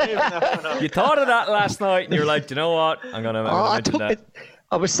 You were saving that one up. You thought of that last night, and you were like, "Do you know what? I'm gonna mention that."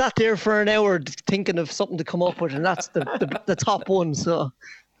 I was sat there for an hour thinking of something to come up with, and that's the top one. So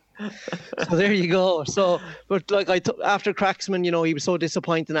there you go. So, but after Cracksman, he was so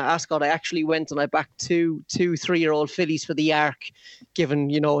disappointing at Ascot. I actually went and I backed two 3-year-old fillies for the Arc, given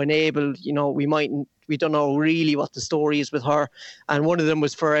Enable. We don't know really what the story is with her, and one of them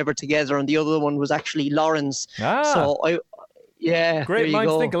was Forever Together, and the other one was actually Lawrence. So great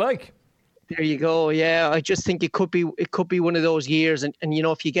minds think alike. There you go. Yeah, I just think it could be one of those years, and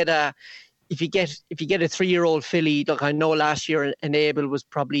if you get a 3-year-old filly, look, I know last year Enable was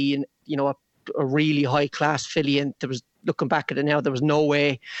probably in a really high class filly, and there was, looking back at it now, there was no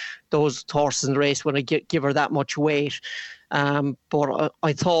way those horses in the race would give her that much weight. But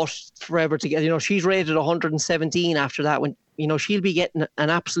I thought Forever Together, she's rated 117 after that, when she'll be getting an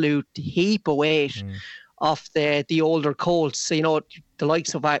absolute heap of weight off the older colts. So, the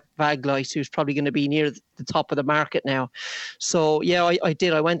likes of Vaglice, who's probably going to be near the top of the market now. So yeah, I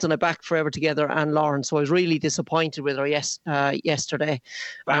did. I went on a back Forever Together and Lawrence. So I was really disappointed with her yesterday.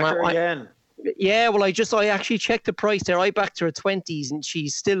 Back her again. Yeah, well, I actually checked the price there. I backed her at 20s, and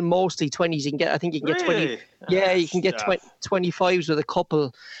she's still mostly 20s. I think you can get 20. Yeah, you can get 25s with a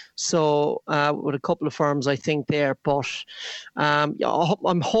couple. So with a couple of firms, I think there. But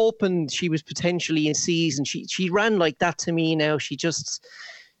I'm hoping she was potentially in season. She ran like that to me now. She just,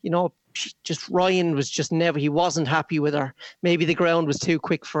 Ryan was just never. He wasn't happy with her. Maybe the ground was too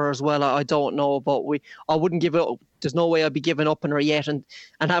quick for her as well. I don't know, but I wouldn't give it up. There's no way I'd be giving up on her yet. And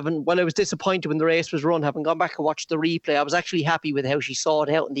I was disappointed when the race was run. Having gone back and watched the replay, I was actually happy with how she saw it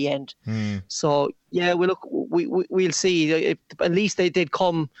out in the end. So yeah, we'll see. At least they did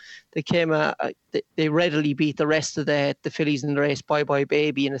come. They came. They readily beat the rest of the fillies in the race. Bye Bye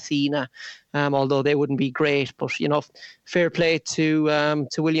Baby and Athena, although they wouldn't be great. But fair play to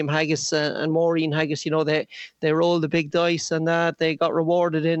William Haggis and Maureen Haggis. They rolled the big dice, and they got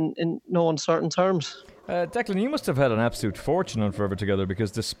rewarded in no uncertain terms. Declan, you must have had an absolute fortune on Forever Together,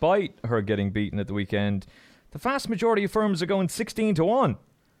 because despite her getting beaten at the weekend, the vast majority of firms are going 16-1.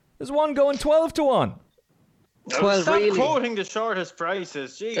 There's one going 12-1. 12, stop really? Quoting the shortest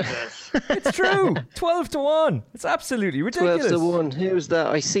prices, Jesus. It's true. 12-1. It's absolutely ridiculous. 12-1. Who's that?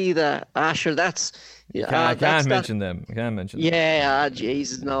 I see that. Asher, that's... I can't mention them. Yeah,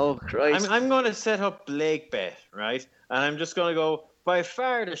 Jesus, no. Christ. I'm going to set up Blake Bet, right? And I'm just going to go by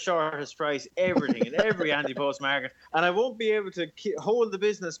far the shortest price, everything in every anti-post market, and I won't be able to hold the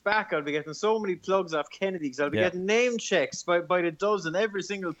business back. I'll be getting so many plugs off Kennedy, because I'll be getting name checks by the dozen every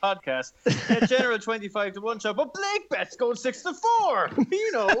single podcast. Get General 25-1 shot, but Blake Bet's going 6-4. He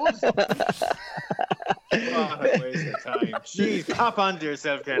knows. What a waste of time. Jeez, pop onto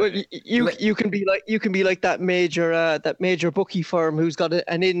yourself, Kennedy. Well, you can be like that major bookie firm who's got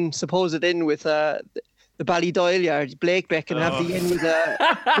an supposed in with the Ballydoyle yard. Blake Beck can have the in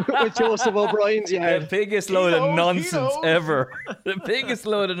with Joseph O'Brien's yard. The biggest load of nonsense ever. The biggest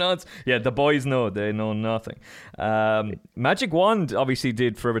load of nonsense. Yeah, the boys know. They know nothing. Magic Wand obviously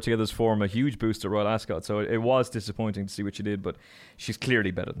did Forever Together's form a huge boost at Royal Ascot, so it was disappointing to see what she did, but she's clearly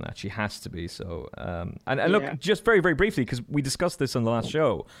better than that. She has to be. So, and look, just very, very briefly, because we discussed this on the last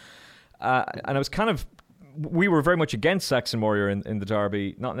show, and I was we were very much against Saxon Warrior in the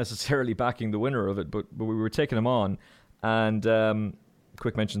Derby, not necessarily backing the winner of it, but we were taking him on. And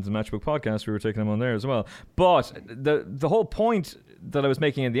quick mention to the Matchbook podcast, we were taking him on there as well. But the whole point that I was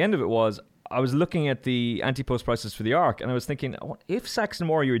making at the end of it was, I was looking at the anti-post prices for the Arc, and I was thinking, if Saxon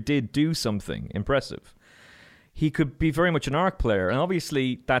Warrior did do something impressive, he could be very much an Arc player. And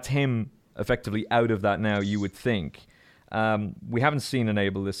obviously, that's him effectively out of that now, you would think. We haven't seen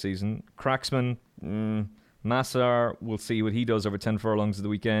Enable this season. Cracksman, Massar, we'll see what he does over 10 furlongs of the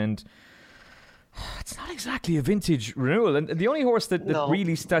weekend. It's not exactly a vintage renewal. And the only horse that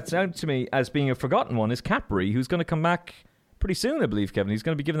really stands out to me as being a forgotten one is Capri, who's going to come back pretty soon, I believe, Kevin. He's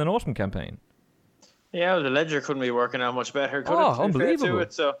going to be given an autumn campaign. Yeah, well, the Ledger couldn't be working out much better, could it? Unbelievable.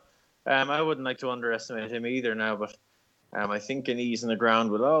 So I wouldn't like to underestimate him either now, but I think an ease in the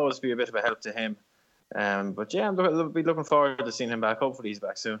ground will always be a bit of a help to him. But yeah, I'll be looking forward to seeing him back. Hopefully he's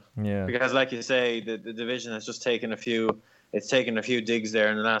back soon. Yeah. Because like you say, the division has just taken a few digs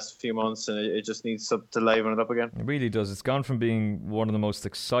there in the last few months, and it just needs to liven it up again. It really does. It's gone from being one of the most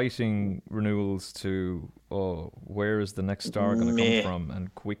exciting renewals to, where is the next star going to come from,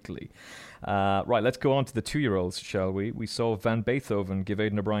 and quickly. Right, let's go on to the 2-year-olds, shall we? We saw Van Beethoven give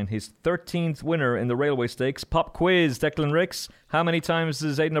Aidan O'Brien his 13th winner in the Railway Stakes. Pop quiz, Declan Ricks. How many times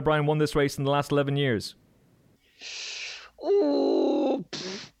has Aidan O'Brien won this race in the last 11 years?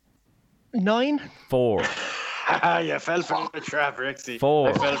 9? 4. You fell for the trap, Rixie. 4.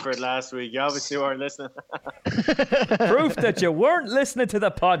 I fell for it last week. You obviously weren't listening. Proof that you weren't listening to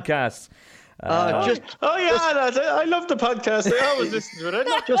the podcast. I love the podcast. I always listen to it.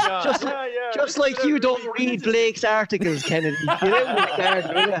 Just like you don't read Blake's articles, Kennedy. You don't regard,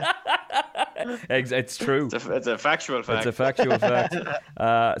 will you? It's true. It's a factual fact. It's a factual fact.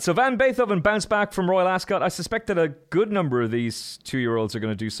 So Van Beethoven bounced back from Royal Ascot. I suspect that a good number of these 2-year-olds are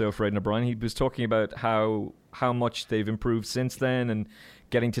going to do so for Aidan O'Brien. He was talking about how much they've improved since then, and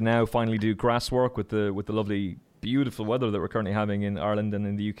getting to now finally do grass work with the lovely, beautiful weather that we're currently having in Ireland and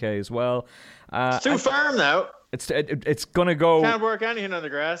in the UK as well. It's too firm now. It's going to go... Can't work anything on the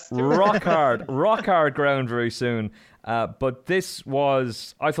grass. rock hard ground very soon. But this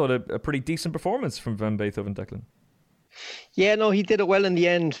was, I thought, a pretty decent performance from Van Beethoven, Declan. Yeah, no, he did it well in the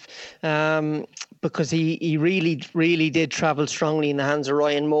end, because he really, really did travel strongly in the hands of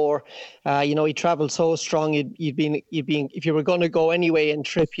Ryan Moore. He travelled so strong. You'd been if you were going to go anyway and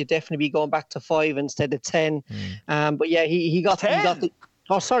trip, you'd definitely be going back to 5 instead of 10. But yeah, he got 10? He got the.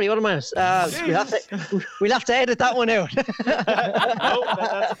 Oh, sorry, what am I? We'll have to edit that one out.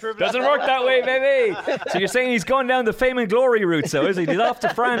 Doesn't work that way, baby. So you're saying he's gone down the fame and glory route, so is he? He's off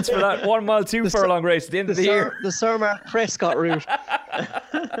to France for that 1 mile, 2 furlong race at the end of the year. The Sir Mark Prescott route.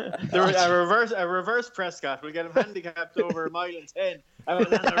 A reverse Prescott. We'll get him handicapped over 1 mile and 10. And a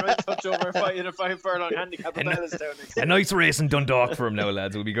right touch over a 5 furlong handicap. A nice race in Dundalk for him now,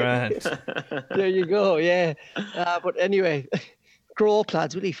 lads. Will be grand. There you go. Yeah. But anyway. Grow up,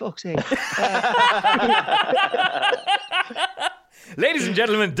 lads, will he? Fuck's sake. Ladies and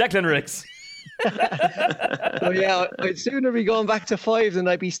gentlemen, Declan Ricks. I'd sooner be going back to 5 than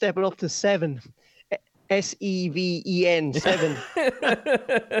I'd be stepping up to 7. SEVEN 7.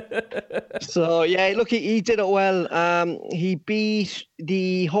 So yeah, look, he did it well. He beat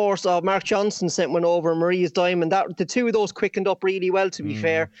the horse of Mark Johnson, sent one over, Maria's Diamond. That the two of those quickened up really well, to be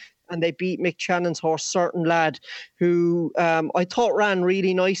fair. And they beat Mick Channon's horse, Certain Lad, who I thought ran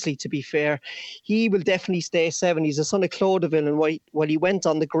really nicely, to be fair. He will definitely stay 7. He's a son of Clodeville, and while he went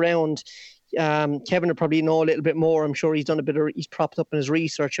on the ground, Kevin will probably know a little bit more. I'm sure he's propped up in his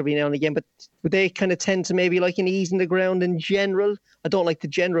research every now and again, but would they kind of tend to maybe like an ease in the ground in general? I don't like to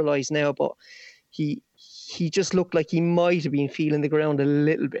generalise now, but he just looked like he might have been feeling the ground a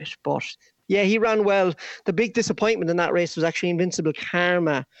little bit, but... Yeah, he ran well. The big disappointment in that race was actually Invincible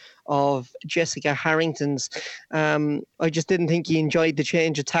Karma of Jessica Harrington's. I just didn't think he enjoyed the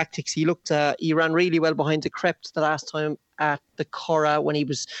change of tactics. He ran really well behind the Crept the last time at the Curragh when he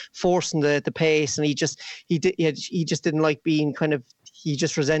was forcing the pace, and he just didn't like being he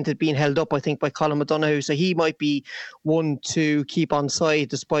just resented being held up, I think, by Colin McDonough. So he might be one to keep on side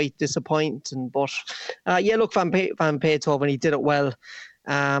despite disappointing. But look, Van Beethoven, he did it well.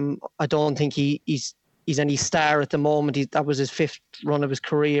 I don't think he's any star at the moment. That was his 5th run of his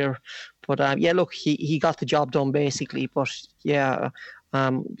career. But look, he got the job done basically. But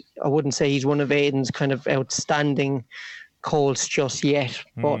I wouldn't say he's one of Aidan's kind of outstanding colts just yet.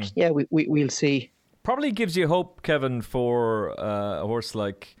 But we'll see. Probably gives you hope, Kevin, for a horse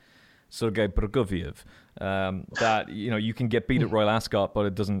like Sergei Prokofiev. That you can get beat at Royal Ascot, but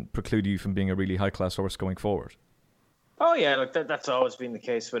it doesn't preclude you from being a really high class horse going forward. Oh yeah, look, that's always been the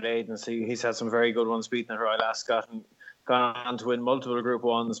case with Aidan. So he's had some very good ones beaten at Royal Ascot and gone on to win multiple Group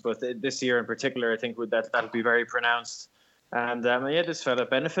 1s. But this year in particular, I think that'll be very pronounced. And this fella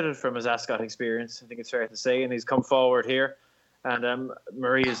benefited from his Ascot experience, I think it's fair to say, and he's come forward here. And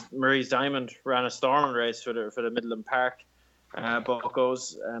Marie's Diamond ran a storming race for the Midland Park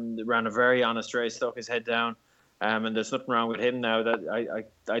Buckos, and ran a very honest race, stuck his head down. And there's nothing wrong with him now. That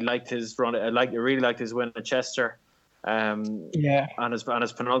I liked his run. I really liked his win at Chester. On his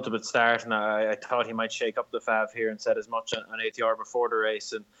penultimate start, and I thought he might shake up the Fav here and said as much on ATR before the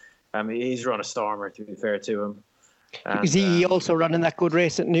race, and he's run a stormer, to be fair to him. And, is he also running that good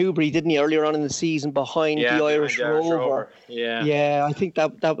race at Newbury, didn't he, earlier on in the season behind the Irish Rover? Yeah, I think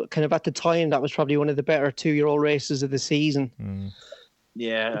that kind of at the time that was probably one of the better 2-year-old races of the season.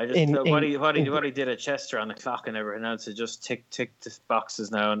 Yeah, I just what he did at Chester on the clock and everything else, it just tick the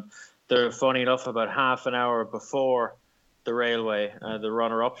boxes now. And they're funny enough, about half an hour before the railway, the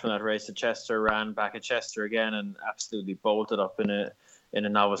runner-up from that race at Chester ran back at Chester again and absolutely bolted up in a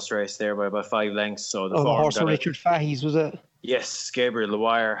novice race there by about 5 lengths. So the horse of Richard Fahey's, was it? Yes, Gabriel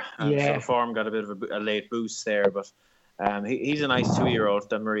Lewire. So the form got a bit of a late boost there, but he's a nice 2-year-old.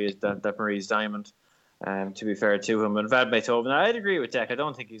 That Marie's Diamond. To be fair to him, and Vad Beethoven, I'd agree with Deck. I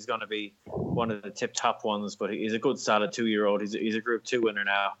don't think he's going to be one of the tip-top ones, but he's a good, solid 2-year-old. He's a Group 2 winner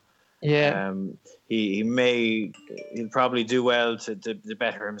now. Yeah. He'll probably do well to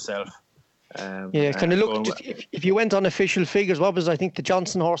better himself. Kind of looked. If you went on official figures, I think the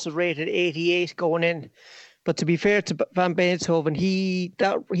Johnson horse was rated 88 going in. But to be fair to Van Beethoven, he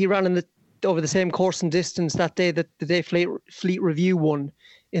ran over the same course and distance that day that the day Fleet Review won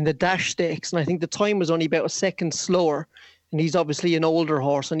in the Dash Stakes, and I think the time was only about a second slower. And he's obviously an older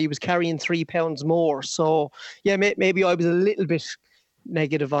horse, and he was carrying 3 pounds more. So yeah, maybe I was a little bit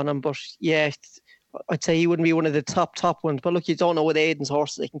negative on him, but yeah, I'd say he wouldn't be one of the top ones. But look, you don't know with Aidan's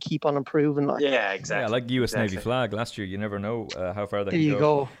horses, they can keep on improving. Yeah, exactly. Yeah, like US Navy Flag last year, you never know how far they can go. There you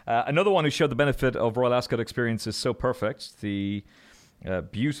go. Another one who showed the benefit of Royal Ascot experience is So Perfect, the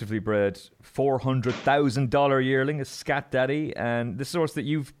beautifully bred $400,000 yearling, a Scat Daddy, and this is a horse that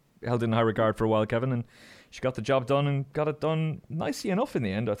you've held in high regard for a while, Kevin, and she got the job done and got it done nicely enough in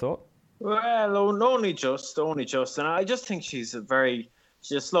the end, I thought. Well, only just, and I just think she's a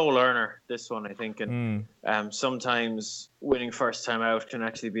slow learner, this one, I think, and sometimes winning first time out can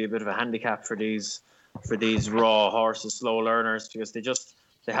actually be a bit of a handicap for these raw horses, slow learners, because they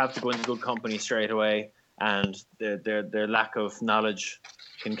have to go into good company straight away. And their lack of knowledge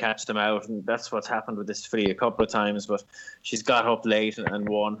can catch them out, and that's what's happened with this filly a couple of times. But she's got up late and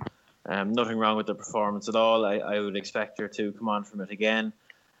won. Nothing wrong with the performance at all. I would expect her to come on from it again.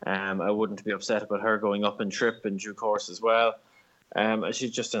 I wouldn't be upset about her going up in trip in due course as well. She's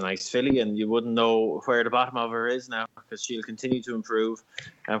just a nice filly, and you wouldn't know where the bottom of her is now, because she'll continue to improve.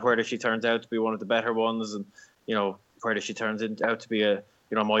 And whether she turns out to be one of the better ones, and whether she turns out to be a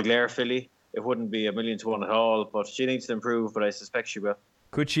Moyglare filly, it wouldn't be 1,000,000 to 1 at all, but she needs to improve, but I suspect she will.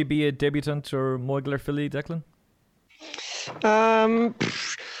 Could she be a debutant or Moyglare filly, Declan?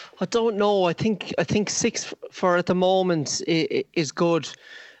 I don't know. I think 6 for at the moment is good.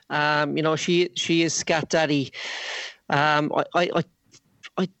 She is Scat Daddy.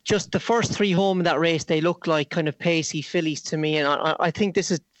 I just the first 3 home in that race, they look like kind of pacey fillies to me, and I think this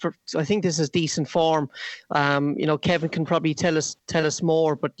is decent form. Kevin can probably tell us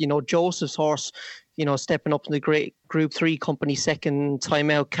more, but Joseph's horse, stepping up in the great Group 3 company second time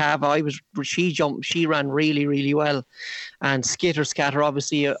out, Cava, she ran really, really well. And Scatter,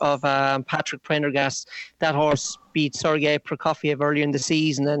 obviously, of Patrick Prendergast, that horse beat Sergei Prokofiev earlier in the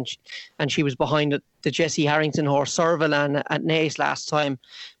season, and she was behind the Jesse Harrington horse, Servalan, at Naas last time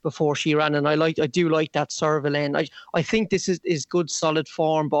before she ran. And I do like that Servalan. I think this is good, solid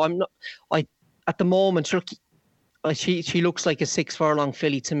form, but at the moment, she looks like a 6 furlong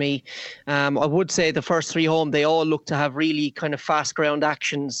filly to me. I would say the first 3 home, they all look to have really kind of fast ground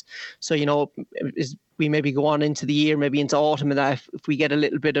actions. So, we maybe go on into the year, maybe into autumn, and that if we get a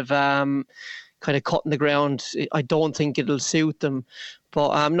little bit of kind of cut in the ground, I don't think it'll suit them.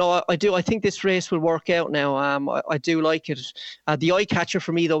 But no, I do. I think this race will work out now. I do like it. The eye catcher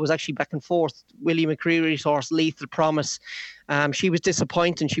for me, though, was actually back and forth. Willie McCreary's horse, Lethal Promise. She was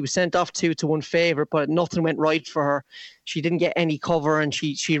disappointing. She was sent off 2-1 favourite, but nothing went right for her. She didn't get any cover, and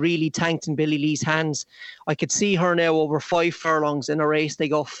she really tanked in Billy Lee's hands. I could see her now over 5 furlongs in a race. They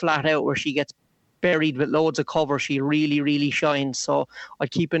go flat out where she gets buried with loads of cover. She really, really shines. So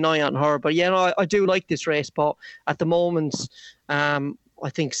I'd keep an eye on her. But I do like this race. But at the moment, I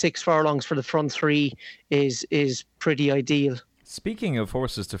think 6 furlongs for the front 3 is pretty ideal. Speaking of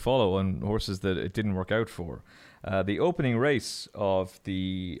horses to follow and horses that it didn't work out for, the opening race of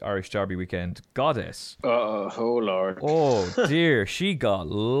the Irish Derby weekend, Goddess. Oh Lord. Oh dear, she got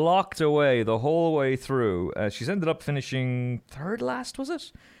locked away the whole way through. She's ended up finishing 3rd last, was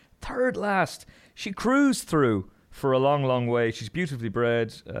it? 3rd last. She cruised through for a long, long way. She's beautifully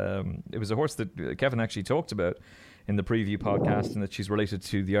bred. It was a horse that Kevin actually talked about in the preview podcast, and that she's related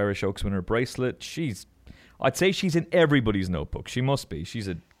to the Irish Oaks winner Bracelet. I'd say she's in everybody's notebook. She must be. She's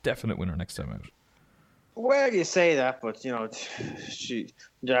a definite winner next time out. Well, you say that, but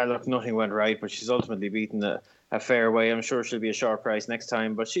nothing went right, but she's ultimately beaten a fair way. I'm sure she'll be a short price next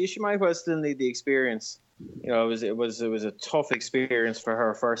time, but she might well still need the experience. it was a tough experience for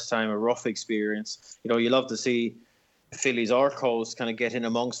her first time, a rough experience. You love to see fillies or coals kind of get in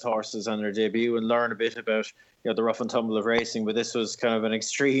amongst horses on their debut and learn a bit about the rough and tumble of racing. But this was kind of an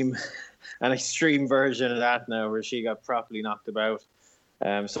extreme version of that now, where she got properly knocked about.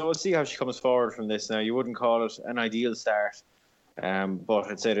 So we'll see how she comes forward from this now. You wouldn't call it an ideal start, but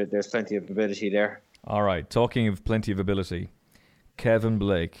I'd say that there's plenty of ability there. All right, talking of plenty of ability, Kevin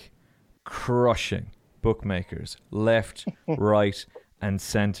Blake crushing bookmakers left, right and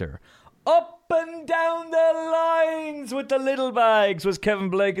centre. Up and down the lines with the little bags was Kevin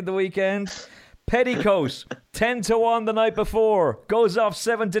Blake at the weekend. Petticoat 10-1 the night before, goes off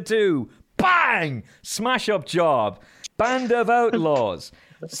 7-2. Bang! Smash up job. Band of Outlaws,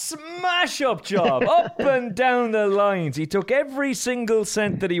 smash up job. Up and down the lines. He took every single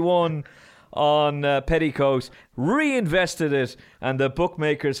cent that he won on Petticoat, reinvested it, and the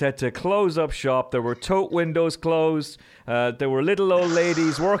bookmakers had to close up shop. There were tote windows closed. There were little old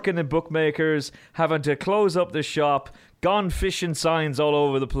ladies working in bookmakers having to close up the shop. Gone fishing signs all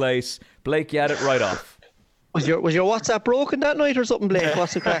over the place. Blake, you had it right off. Was your WhatsApp broken that night or something, Blake?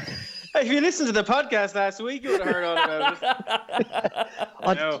 What's the crack? If you listened to the podcast last week, you would have heard all about it.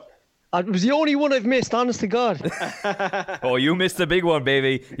 I know. It was the only one I've missed, honest to God. Oh, you missed a big one,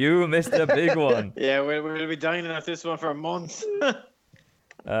 baby. You missed a big one. Yeah, we'll be dining off this one for a month.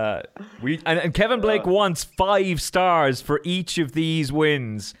 And Kevin Blake wants 5 stars for each of these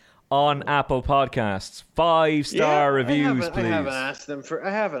wins on Apple Podcasts. 5-star reviews, please. I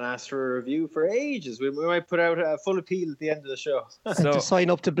haven't asked for a review for ages. We might put out a full appeal at the end of the show. So, to sign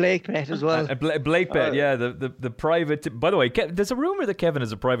up to Blake Bet as well. Blake Bet, yeah, the private. By the way, there's a rumor that Kevin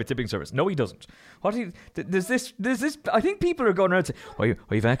has a private tipping service. No, he doesn't. There's this. I think people are going around saying,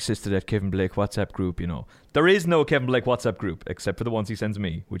 "Oh, you've access to that Kevin Blake WhatsApp group." There is no Kevin Blake WhatsApp group except for the ones he sends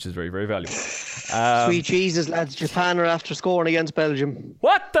me, which is very, very valuable. Sweet Jesus, lads! Japan are after scoring against Belgium.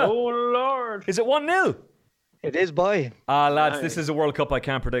 What the? Oh Lord! Is it 1-0? It is, boy. Lads, This is a World Cup I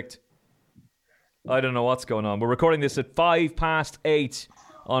can't predict. I don't know what's going on. We're recording this at 8:05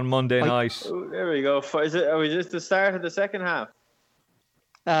 on Monday night. Oh, there we go. Are we just the start of the second half?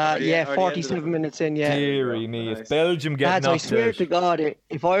 47 minutes in, yeah. Deary me, if Belgium get knocked out. I swear out. To God,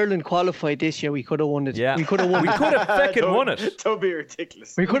 if Ireland qualified this year, we could have won it. Yeah. We could have won it. We could have feckin' won it. Don't be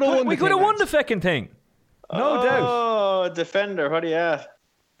ridiculous. We could have won. We could have won the feckin' thing. No doubt. Oh, defender, what are you at?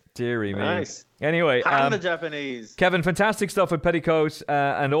 Deary me. Nice. Anyway, and the Japanese. Kevin, fantastic stuff with Petticoat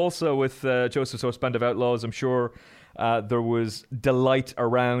and also with Joseph's horse Band of Outlaws. I'm sure there was delight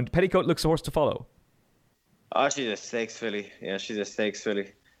around. Petticoat looks a horse to follow. Oh, she's a stakes filly. Yeah, she's a stakes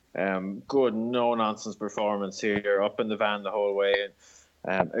filly. Good, no-nonsense performance here, up in the van the whole way,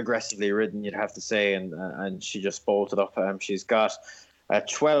 and aggressively ridden, you'd have to say, and she just bolted up. She's got a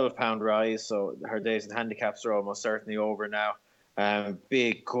 12-pound rise, so her days in handicaps are almost certainly over now.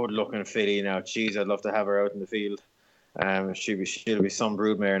 Big, good-looking filly now. Jeez, I'd love to have her out in the field. She'll be some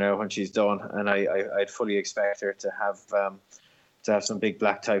broodmare now when she's done, and I'd fully expect her to have some big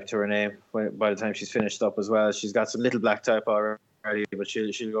black type to her name by the time she's finished up as well. She's got some little black type already, but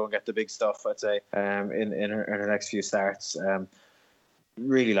she'll go and get the big stuff, I'd say, in her next few starts.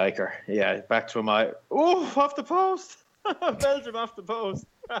 Really like her. Yeah, back to my off the post. Belgium off the post.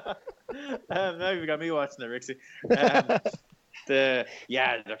 Now you've got me watching it, Rixie.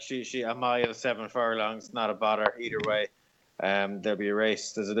 She a mile 7 furlongs, not a bother either way. There'll be a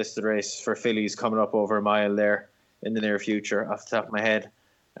race. There's a listed race for fillies coming up over a mile there in the near future, off the top of my head,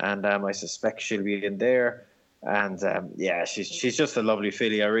 and I suspect she'll be in there. And she's just a lovely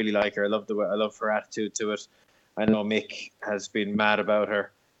filly. I really like her. I love her attitude to it. I know Mick has been mad about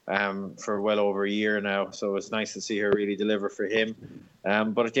her for well over a year now, so it's nice to see her really deliver for him.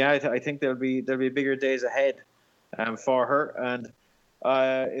 But yeah, I think there'll be bigger days ahead for her. And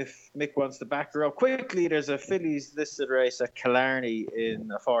if Mick wants to back her up quickly, there's a fillies listed race at Killarney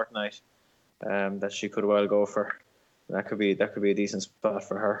in a fortnight that she could well go for. That could be a decent spot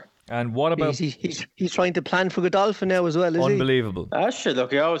for her. And what about... He's trying to plan for Godolphin now as well, is Unbelievable. Sure,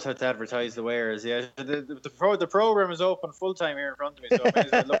 look, you always have to advertise the wares. Yeah, the program is open full time here in front of me, so I might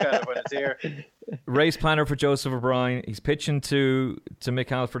as well look at it when it's here. Race planner for Joseph O'Brien. He's pitching to Mick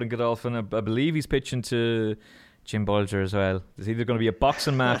Halford and Godolphin. I believe he's pitching to Jim Bolger as well. There's either going to be a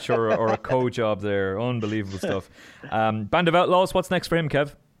boxing match or a co-job there. Unbelievable stuff. Band of Outlaws, what's next for him,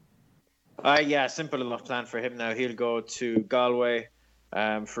 Kev? Simple enough plan for him now. He'll go to Galway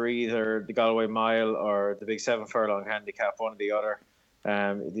for either the Galway Mile or the big 7 furlong handicap, one or the other.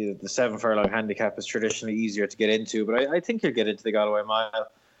 The 7 furlong handicap is traditionally easier to get into, but I think he'll get into the Galway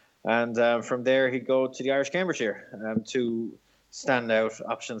Mile. And from there, he'd go to the Irish Cambridgeshire to standout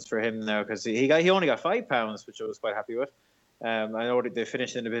options for him now, because he only got £5, which I was quite happy with. I know that they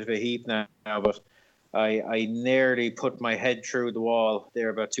finished in a bit of a heap now, but I nearly put my head through the wall there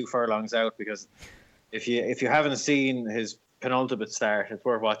about 2 furlongs out, because if you haven't seen his penultimate start, it's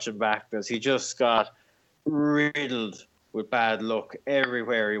worth watching back, because he just got riddled with bad luck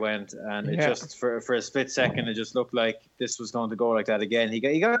everywhere he went, and it just for a split second it just looked like this was going to go like that again. He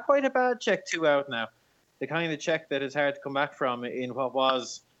got quite a bad check 2 out now, the kind of check that is hard to come back from in what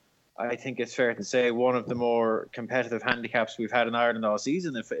was, I think it's fair to say, one of the more competitive handicaps we've had in Ireland all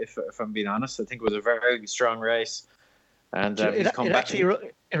season. If I'm being honest, I think it was a very strong race. And it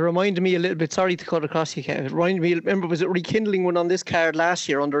reminded me a little bit. Sorry to cut across you, Kev. It reminded me. Remember, was it Rekindling one on this card last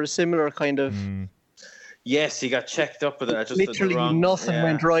year under a similar kind of? Yes, he got checked up with it. Just literally nothing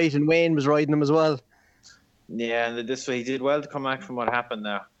went right, and Wayne was riding him as well. Yeah, and this way he did well to come back from what happened.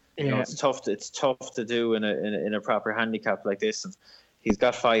 Now, you know, it's tough to do in a proper handicap like this. And he's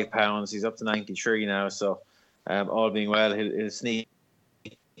got £5. He's up to 93 now. So, all being well, he'll sneak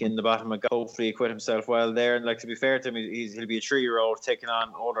in the bottom and hopefully acquit himself well there. And like, to be fair to him, he'll be a 3-year-old taking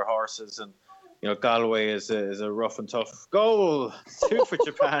on older horses, and you know, Galway is a rough and tough goal. 2 for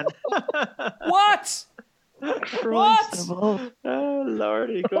Japan. What? What? Oh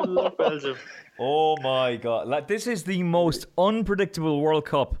Lordy, good luck, Belgium. Oh my God! Like, this is the most unpredictable World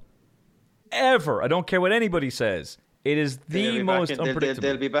Cup ever. I don't care what anybody says. It is the most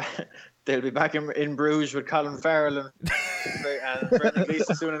unpredictable. They'll be back in Bruges with Colin Farrell and Brendan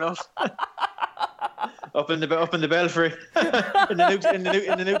Gleeson soon enough. up in the belfry, in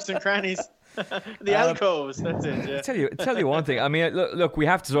the nooks and crannies. The alcoves, that's it. Yeah. Tell you one thing. I mean, look, we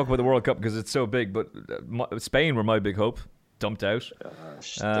have to talk about the World Cup because it's so big. But Spain were my big hope, dumped out.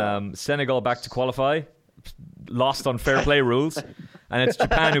 Senegal back to qualify, lost on fair play rules, and it's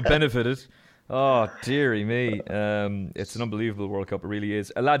Japan who benefited. Oh, dearie me. It's an unbelievable World Cup. It really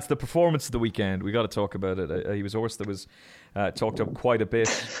is. Lads, the performance of the weekend, we got to talk about it. He was a horse that was talked up quite a bit.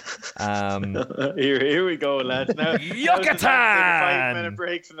 Here we go, lads. Now, Yucatan! 5-minute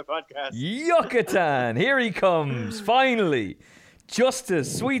break from the podcast. Yucatan! Here he comes, finally.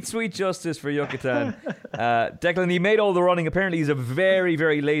 Justice, sweet justice for Yucatan. Declan, he made all the running. Apparently he's a very,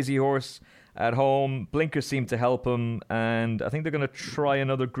 very lazy horse at home. Blinkers seem to help him, and I think they're going to try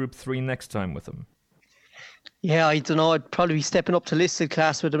another Group 3 next time with him. Yeah, I don't know. I'd probably be stepping up to listed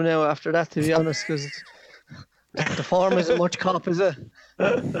class with him now after that, to be honest, because the form isn't much cop, is it?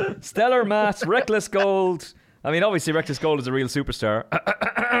 Stellar Mass, Reckless Gold. I mean, obviously Reckless Gold is a real superstar.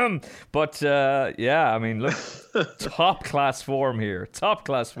 But, yeah, I mean, look, top class form here. Top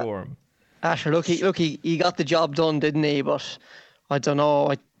class form. Asher, look, he got the job done, didn't he? But I don't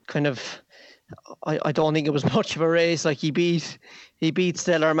know. I don't think it was much of a race. Like, he beat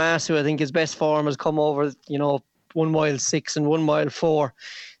Stellar Mass, who I think his best form has come over, 1 mile 6 and 1 mile 4.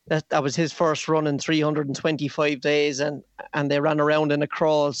 That was his first run in 325 days, and they ran around in a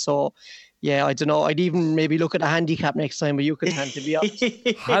crawl. So, yeah, I don't know. I'd even maybe look at a handicap next time with Yucatan, to be honest.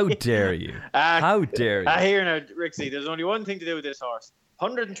 How dare you? How dare you? I hear now, Rixie, there's only one thing to do with this horse.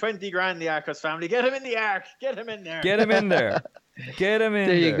 120 grand, the Arcos family. Get him in the Ark. Get him in there. Get him in there. Get him in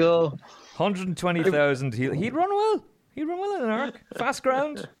there. There you go. 120,000. He'd run well. He'd run well in an Ark. Fast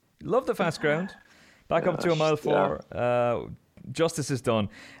ground. Love the fast ground. Back up to a mile 4. Justice is done.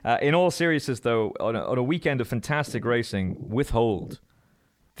 In all seriousness, though, on a weekend of fantastic racing, Withhold.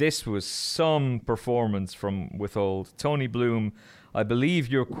 This was some performance from Withhold. Tony Bloom, I believe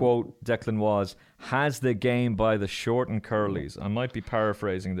your quote, Declan, was, has the game by the short and curlies. I might be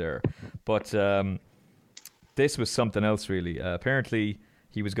paraphrasing there. But this was something else, really. Apparently,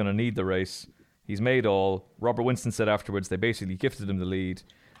 he was going to need the race. He's made all. Robert Winston said afterwards they basically gifted him the lead.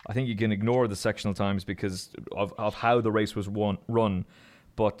 I think you can ignore the sectional times because of how the race was run.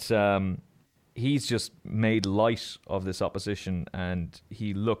 But he's just made light of this opposition, and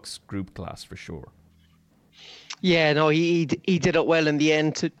he looks group class for sure. Yeah, no, he did it well in the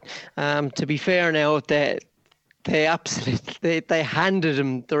end. To be fair, now they handed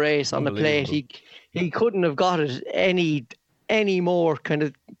him the race on the plate. He couldn't have got it any more kind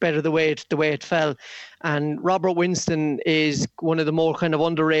of better the way it fell. And Robert Winston is one of the more kind of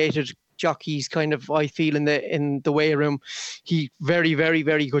underrated jockeys, kind of, I feel, in the weigh room. He very, very,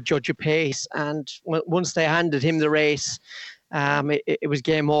 very good judge of pace, and once they handed him the race, it was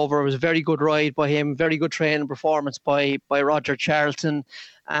game over. It was a very good ride by him, very good training performance by Roger Charlton,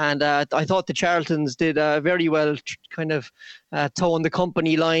 and I thought the Charltons did very well, kind of towing the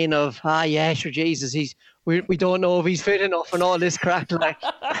company line of sure, Jesus, we don't know if he's fit enough and all this crack. Like,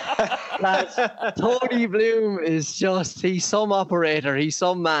 lads, Tony Bloom is he's some operator, he's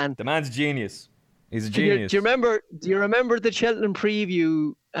some man. The man's genius. He's a genius. Do you remember the Cheltenham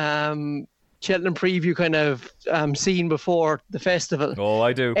preview? Cheltenham preview kind of scene before the festival. Oh,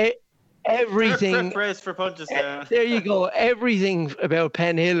 I do. Everything. Press for punches. There you go. Everything about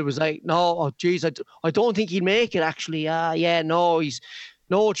Penn Hill was like, no, oh geez, I don't think he'd make it. Actually, no, he's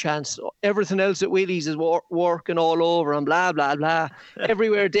no chance. Everything else at Willie's is working all over and blah blah blah.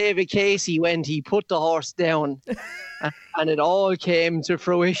 Everywhere David Casey went, he put the horse down, and it all came to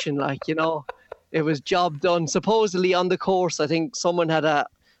fruition. Like, you know, it was job done. Supposedly on the course, I think someone had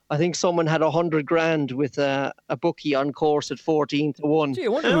 100 grand with a bookie on course at 14-1. Gee, I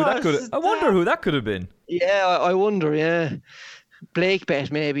wonder who that could have been. Yeah, I wonder. Yeah, Blake bet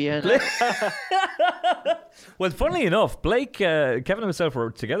maybe. Yeah. Well, funnily enough, Blake, Kevin and myself were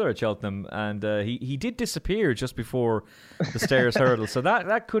together at Cheltenham, and he did disappear just before the Stayers hurdle. So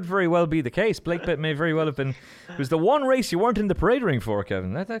that could very well be the case. Blake bet may very well have been. It was the one race you weren't in the parade ring for,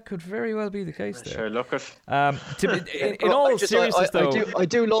 Kevin. That could very well be the case there. Sure, look at. In all seriousness, though, I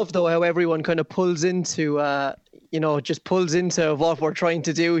do love though how everyone kind of pulls into, just pulls into what we're trying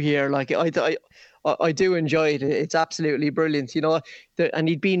to do here. Like I do enjoy it. It's absolutely brilliant, you know. And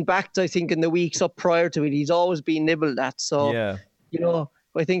he'd been backed, I think, in the weeks up prior to it. He's always been nibbled at. So, yeah. You know,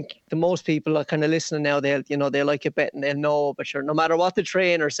 I think the most people are kind of listening now. They like a bet and they'll know. But sure, no matter what the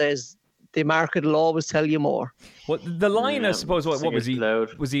trainer says, the market will always tell you more. Well, the line, I suppose, what was he?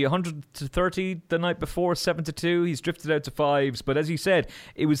 Loud. Was he 100-30 the night before, 7-2? He's drifted out to 5s. But as you said,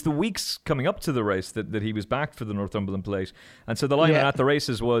 it was the weeks coming up to the race that he was backed for the Northumberland Plate. And so the line at the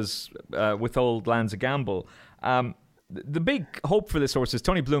races was withhold lands a gamble. The big hope for this horse is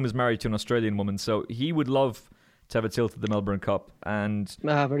Tony Bloom is married to an Australian woman, so he would love to have a tilt at the Melbourne Cup. And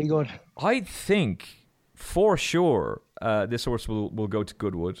very good. I think for sure this horse will go to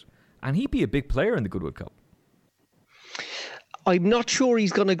Goodwood. And he'd be a big player in the Goodwood Cup. I'm not sure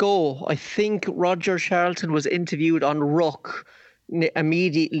he's going to go. I think Roger Charlton was interviewed on Ruck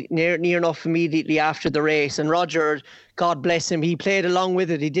immediately, near enough immediately after the race. And Roger, God bless him, he played along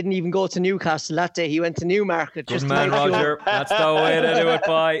with it. He didn't even go to Newcastle that day. He went to Newmarket. Good man, Roger. That's the way to do it,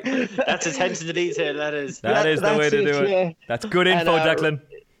 boy. That's attention to detail, that is. That is the way to do it. Yeah. That's good info, Declan.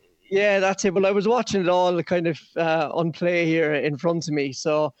 Yeah, that's it. Well, I was watching it all kind of on play here in front of me.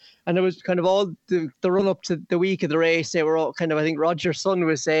 So, and it was kind of all the run up to the week of the race. They were all kind of, I think Roger's son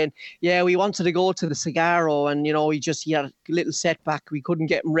was saying, yeah, we wanted to go to the Sagaro and, you know, he had a little setback. We couldn't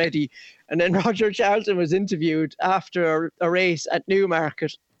get him ready. And then Roger Charlton was interviewed after a race at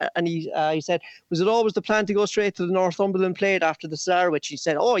Newmarket. And he said, was it always the plan to go straight to the Northumberland Plate after the Star? Which he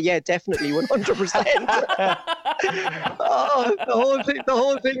said, oh, yeah, definitely, 100%. The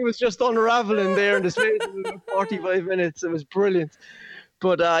whole thing was just unraveling there in the space of 45 minutes. It was brilliant.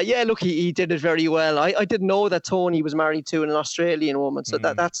 But look, he did it very well. I didn't know that Tony was married to an Australian woman. So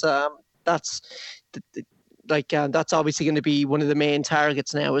that's obviously going to be one of the main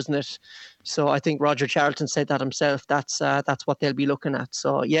targets now, isn't it? So I think Roger Charlton said that himself. That's what they'll be looking at.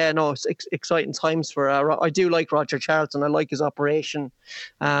 So it's exciting times for. I do like Roger Charlton. I like his operation.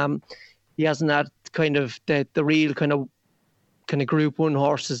 He hasn't had kind of the real kind of Group 1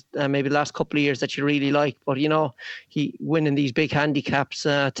 horses maybe the last couple of years that you really like. But you know, he winning these big handicaps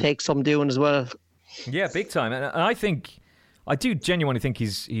takes some doing as well. Yeah, big time. And I do genuinely think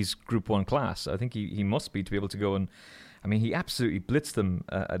he's Group 1 class. I think he must be to be able to go and. I mean, he absolutely blitzed them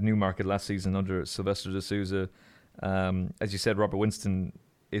at Newmarket last season under Sylvester de Souza. As you said, Robert Winston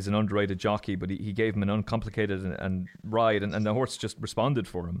is an underrated jockey, but he gave him an uncomplicated and ride, and the horse just responded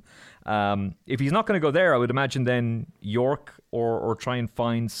for him. If he's not going to go there, I would imagine then York or try and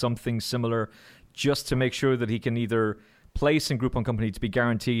find something similar just to make sure that he can either place in Group 1 company to be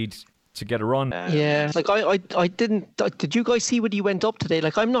guaranteed to get a run. Like I didn't. Did you guys see when he went up today?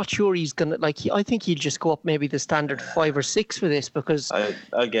 Like, I'm not sure he's gonna. I think he'll just go up maybe the standard 5 or 6 for this because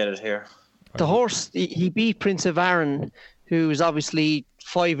I'll get it here. The horse he beat Prince of Arran, who is obviously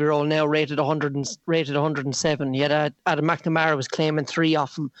 5-year-old now, rated 107. He had Adam McNamara was claiming 3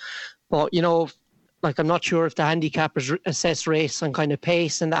 off him, but you know, like I'm not sure if the handicappers assess race and kind of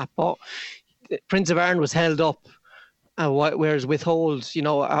pace and that. But Prince of Arran was held up. Whereas Withhold, you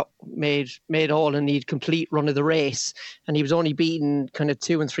know, made all and need complete run of the race, and he was only beaten kind of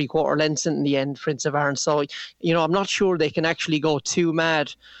 2 3/4 lengths in the end, Prince of Arran. So, you know, I'm not sure they can actually go too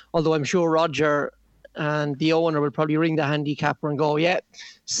mad. Although I'm sure Roger and the owner will probably ring the handicapper and go, "Yeah,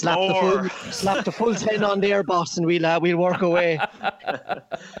 slap the full 10 on there, boss, and we'll work away."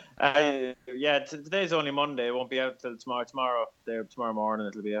 Today's only Monday. It won't be out till tomorrow. Tomorrow morning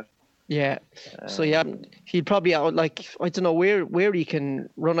it'll be out. Yeah, so he'd probably out, like, I don't know where he can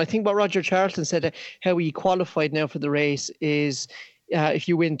run. I think what Roger Charlton said, how he qualified now for the race is if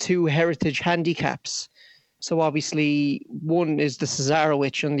you win 2 heritage handicaps. So obviously one is the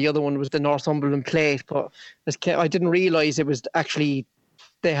Cesarewitch and the other one was the Northumberland Plate. But I didn't realise it was actually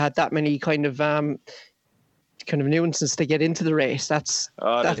they had that many kind of nuances to get into the race.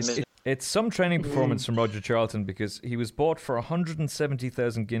 It's some training performance from Roger Charlton, because he was bought for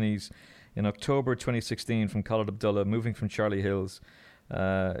 170,000 guineas in October 2016 from Khalid Abdullah, moving from Charlie Hills.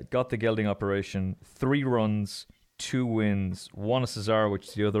 Got the gelding operation, 3 runs, 2 wins, 1 a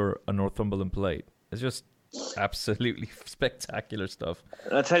Cesarewitch, the other a Northumberland Plate. It's just absolutely spectacular stuff.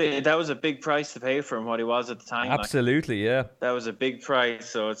 I tell you, that was a big price to pay for him, what he was at the time. Absolutely, yeah. That was a big price,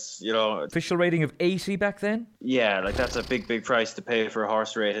 so it's, official rating of 80 back then? Yeah, like that's a big price to pay for a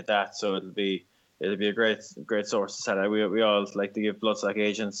horse rated that, so it'll be a great source to sell. We all like to give bloodstock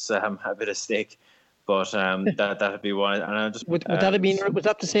agents a bit of stake. But that'd be one. And I just would that have been? Was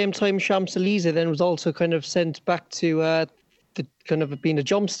that the same time Champs-Élysées then was also kind of sent back to the kind of being a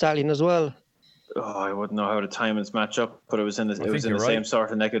jump stallion as well? Oh, I wouldn't know how the timings match up, but it was in the same sort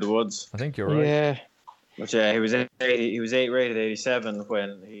of neck of the woods. I think you're right. Yeah. But yeah, he was 8 rated 87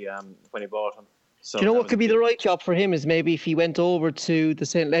 when he bought him. So do you know what could be the right job for him is maybe if he went over to the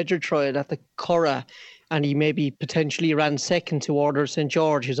St. Leger trial at the Curragh and he maybe potentially ran second to Order St.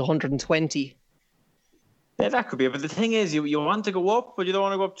 George, who's 120. Yeah, that could be. But the thing is, you want to go up, but you don't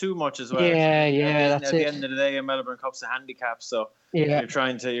want to go up too much as well. Yeah, that's at it. At the end of the day, a Melbourne Cup's a handicap, so you're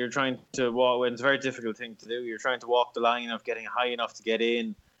trying to walk. It's a very difficult thing to do. You're trying to walk the line of getting high enough to get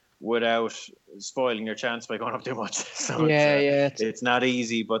in without spoiling your chance by going up too much. So it's not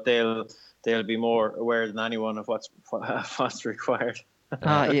easy, but they'll be more aware than anyone of what's required.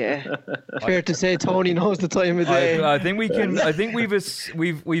 Fair to say Tony knows the time of day. I think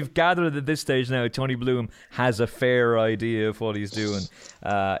we've gathered at this stage now Tony Bloom has a fair idea of what he's doing.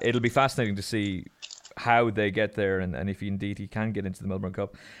 It'll be fascinating to see how they get there and if he can get into the Melbourne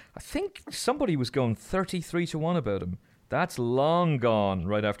Cup. I think somebody was going 33-1 about him. That's long gone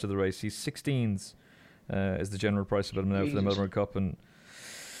right after the race. He's 16s is the general price about him now for the Melbourne Cup. And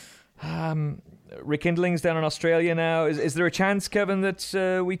rekindlings down in Australia now. Is there a chance, Kevin,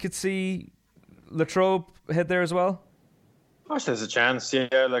 that we could see Latrobe head there as well? Of course, there's a chance. Yeah,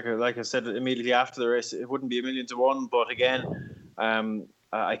 like I said immediately after the race, it wouldn't be 1,000,000 to 1. But again,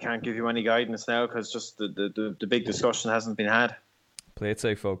 I can't give you any guidance now because just the big discussion hasn't been had. Play it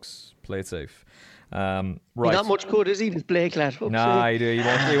safe, folks. Play it safe. Right. Not much good, is he, this Blake lad? Nah, he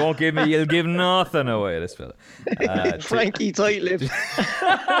won't give me. He'll give nothing away, this fella. Frankie Tightlips.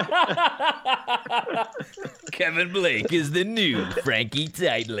 Kevin Blake is the new Frankie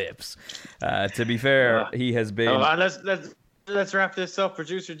Tightlips. To be fair, he has been. Let's wrap this up.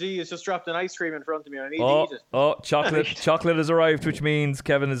 Producer D has just dropped an ice cream in front of me. I need to eat it. Oh, chocolate has arrived, which means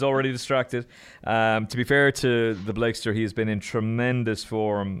Kevin is already distracted. To be fair to the Blakester, he has been in tremendous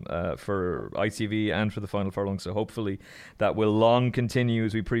form for ITV and for the Final Furlong, so hopefully that will long continue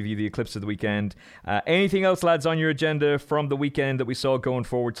as we preview the Eclipse of the weekend. Anything else, lads, on your agenda from the weekend that we saw going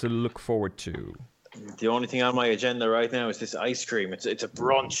forward to look forward to? The only thing on my agenda right now is this ice cream. It's a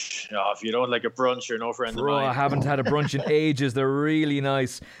brunch. If you don't like a brunch, you're no friend of mine. I haven't had a brunch in ages. They're really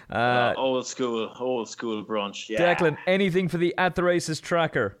nice. Old school brunch. Yeah. Declan, anything for the At the Races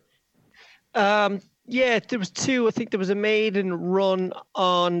tracker? Yeah, there was 2. I think there was a maiden run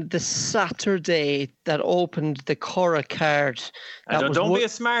on the Saturday that opened the Curragh card. Don't be a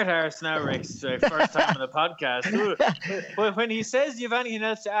smart arse now, Rick. First time on the podcast. But when he says you have anything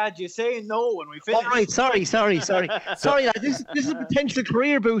else to add, you say no when we finish. All right, sorry. Sorry, this is a potential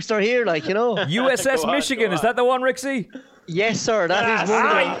career booster here, USS Michigan, is that the one, Rixie? Yes, sir. That is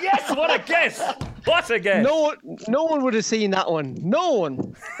one. Yes, what a guess! What a guess! No one would have seen that one. No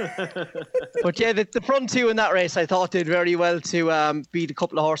one. But yeah, the front 2 in that race, I thought did very well to beat a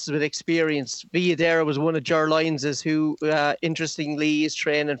couple of horses with experience. Villadera was one of Ger Lyons' who, interestingly, is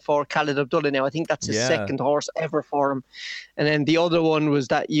training for Khalid Abdullah now. I think that's his second horse ever for him. And then the other one was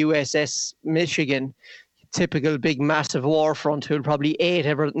that USS Michigan, typical big massive war front who'll probably 8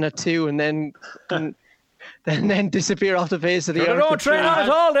 Everton at 2 and then then disappear off the face of the earth. They don't train on at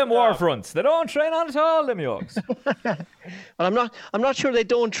all, them war fronts. They don't train on at all, them yokes. Well, I'm not sure they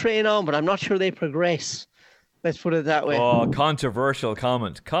don't train on, but I'm not sure they progress. Let's put it that way. Oh, controversial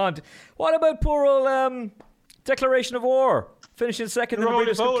comment. What about poor old Declaration of War finishing second in the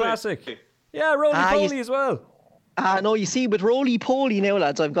British Cup Classic? Yeah, Roly-Poly as well. No, you see, with Roly-Poly now,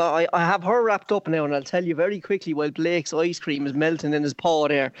 lads, I have her wrapped up now, and I'll tell you very quickly while Blake's ice cream is melting in his paw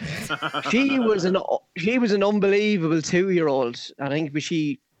there. She was an unbelievable 2-year-old. I think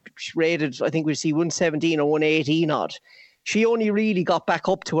she rated, 117 or 118 odd. she only really got back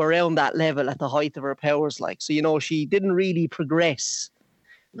up to around that level at the height of her powers. Like, so, you know, she didn't really progress.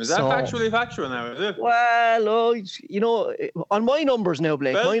 Is that factual now, is it? Well, you know, on my numbers now,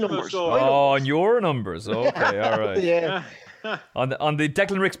 Blake, my numbers. On your numbers. Okay, all right. Yeah. On the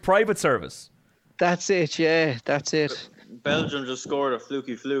Declan Ricks private service. That's it, yeah, that's it. Belgium just scored a fluke.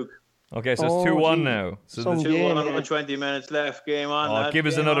 Okay, so it's 2-1 now. So Some the 2-1 with 20 minutes left. Game on. Give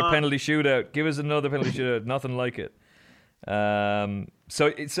us another penalty shootout. Nothing like it.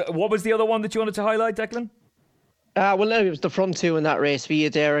 So what was the other one that you wanted to highlight, Declan? Well, no, it was the front two in that race, Via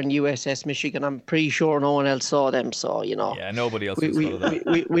Dare and USS Michigan. I'm pretty sure no one else saw them, so, you know. Yeah, nobody else spotted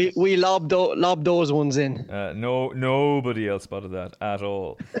that. We lobbed those ones in. Nobody else spotted that at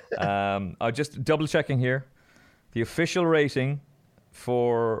all. I'm just double checking here. The official rating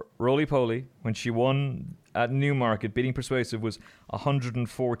for Roly Poly when she won at Newmarket, beating Persuasive, was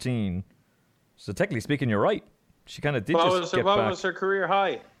 114. So technically speaking, you're right. She kind of did What get back. What was her career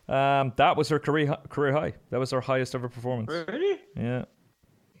high? That was her career high. That was her highest ever performance. Really? Yeah.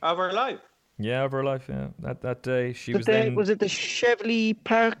 Of her life? Yeah, of her life, yeah. That day, she was Was it the Chevrolet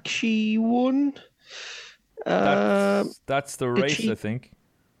Park she won? That's the race, I think.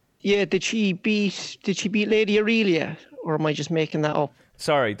 Yeah, did she beat Lady Aurelia? Or am I just making that up?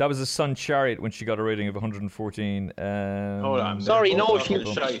 Sorry, that was the Sun Chariot when she got a rating of 114. Hold on. Sorry, no, she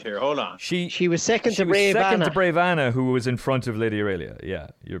was shite here. Hold on. She was second to Brave Anna. Second Anna. to Brave Anna, who was in front of Lady Aurelia. Yeah,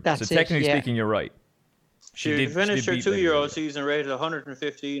 That's so technically it, yeah. speaking, you're right. She finished her 2-year-old season rated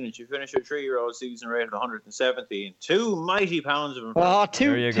 115, and she finished her 3-year-old season rated 117. 2 mighty pounds of improvement. Oh,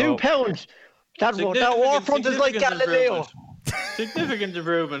 two pounds. That war front is like Galileo. Significant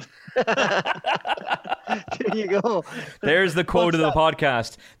improvement. There you go. There's the quote of the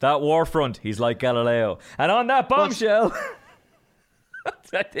podcast. That war front, he's like Galileo. And on that bombshell,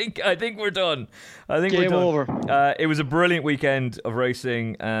 I think we're done. Game over. It was a brilliant weekend of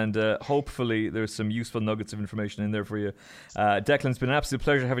racing, and hopefully there's some useful nuggets of information in there for you. Declan, it's been an absolute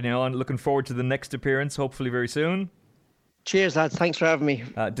pleasure having you on. Looking forward to the next appearance, hopefully very soon. Cheers, lads. Thanks for having me.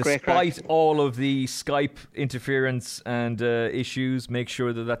 Despite all of the Skype interference and issues, make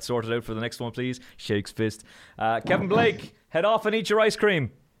sure that that's sorted out for the next one, please. Shakes fist. Kevin Blake, head off and eat your ice cream.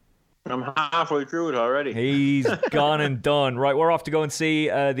 I'm halfway through it already. He's gone and done. Right, we're off to go and see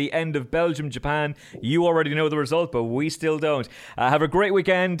the end of Belgium-Japan. You already know the result, but we still don't. Have a great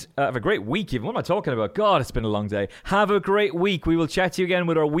weekend. Have a great week even. What am I talking about? God, it's been a long day. Have a great week. We will chat to you again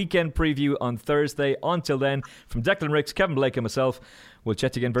with our weekend preview on Thursday. Until then, from Declan Ricks, Kevin Blake and myself, we'll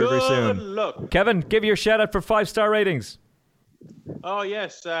chat to you again very, very soon. Good luck. Kevin, give your shout out for 5-star ratings. Oh,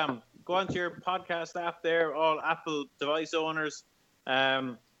 yes. Go onto your podcast app there, all Apple device owners.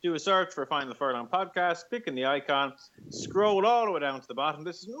 Do a search for Final Furlong Podcast, click on the icon, scroll all the way down to the bottom.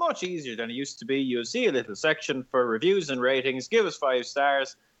 This is much easier than it used to be. You'll see a little section for reviews and ratings. Give us 5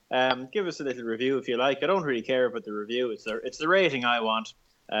 stars. Give us a little review if you like. I don't really care about the review. It's the rating I want.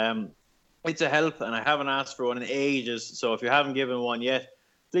 It's a help, and I haven't asked for one in ages. So if you haven't given one yet,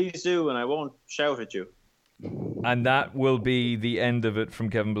 please do, and I won't shout at you. And that will be the end of it from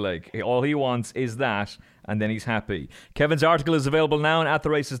Kevin Blake. All he wants is that, and then he's happy. Kevin's article is available now on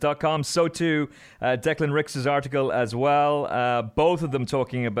attheraces.com. So too, Declan Ricks' article as well. Both of them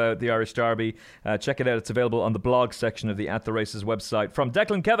talking about the Irish Derby. Check it out. It's available on the blog section of the At The Races website. From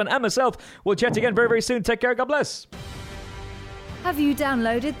Declan, Kevin, and myself, we'll chat again very, very soon. Take care. God bless. Have you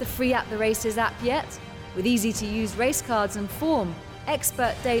downloaded the free At The Races app yet? With easy-to-use race cards and form,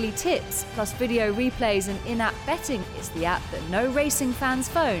 expert daily tips, plus video replays and in-app betting, it's the app that no racing fan's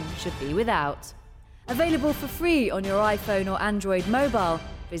phone should be without. Available for free on your iPhone or Android mobile.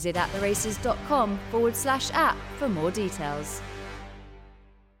 Visit attheraces.com/app for more details.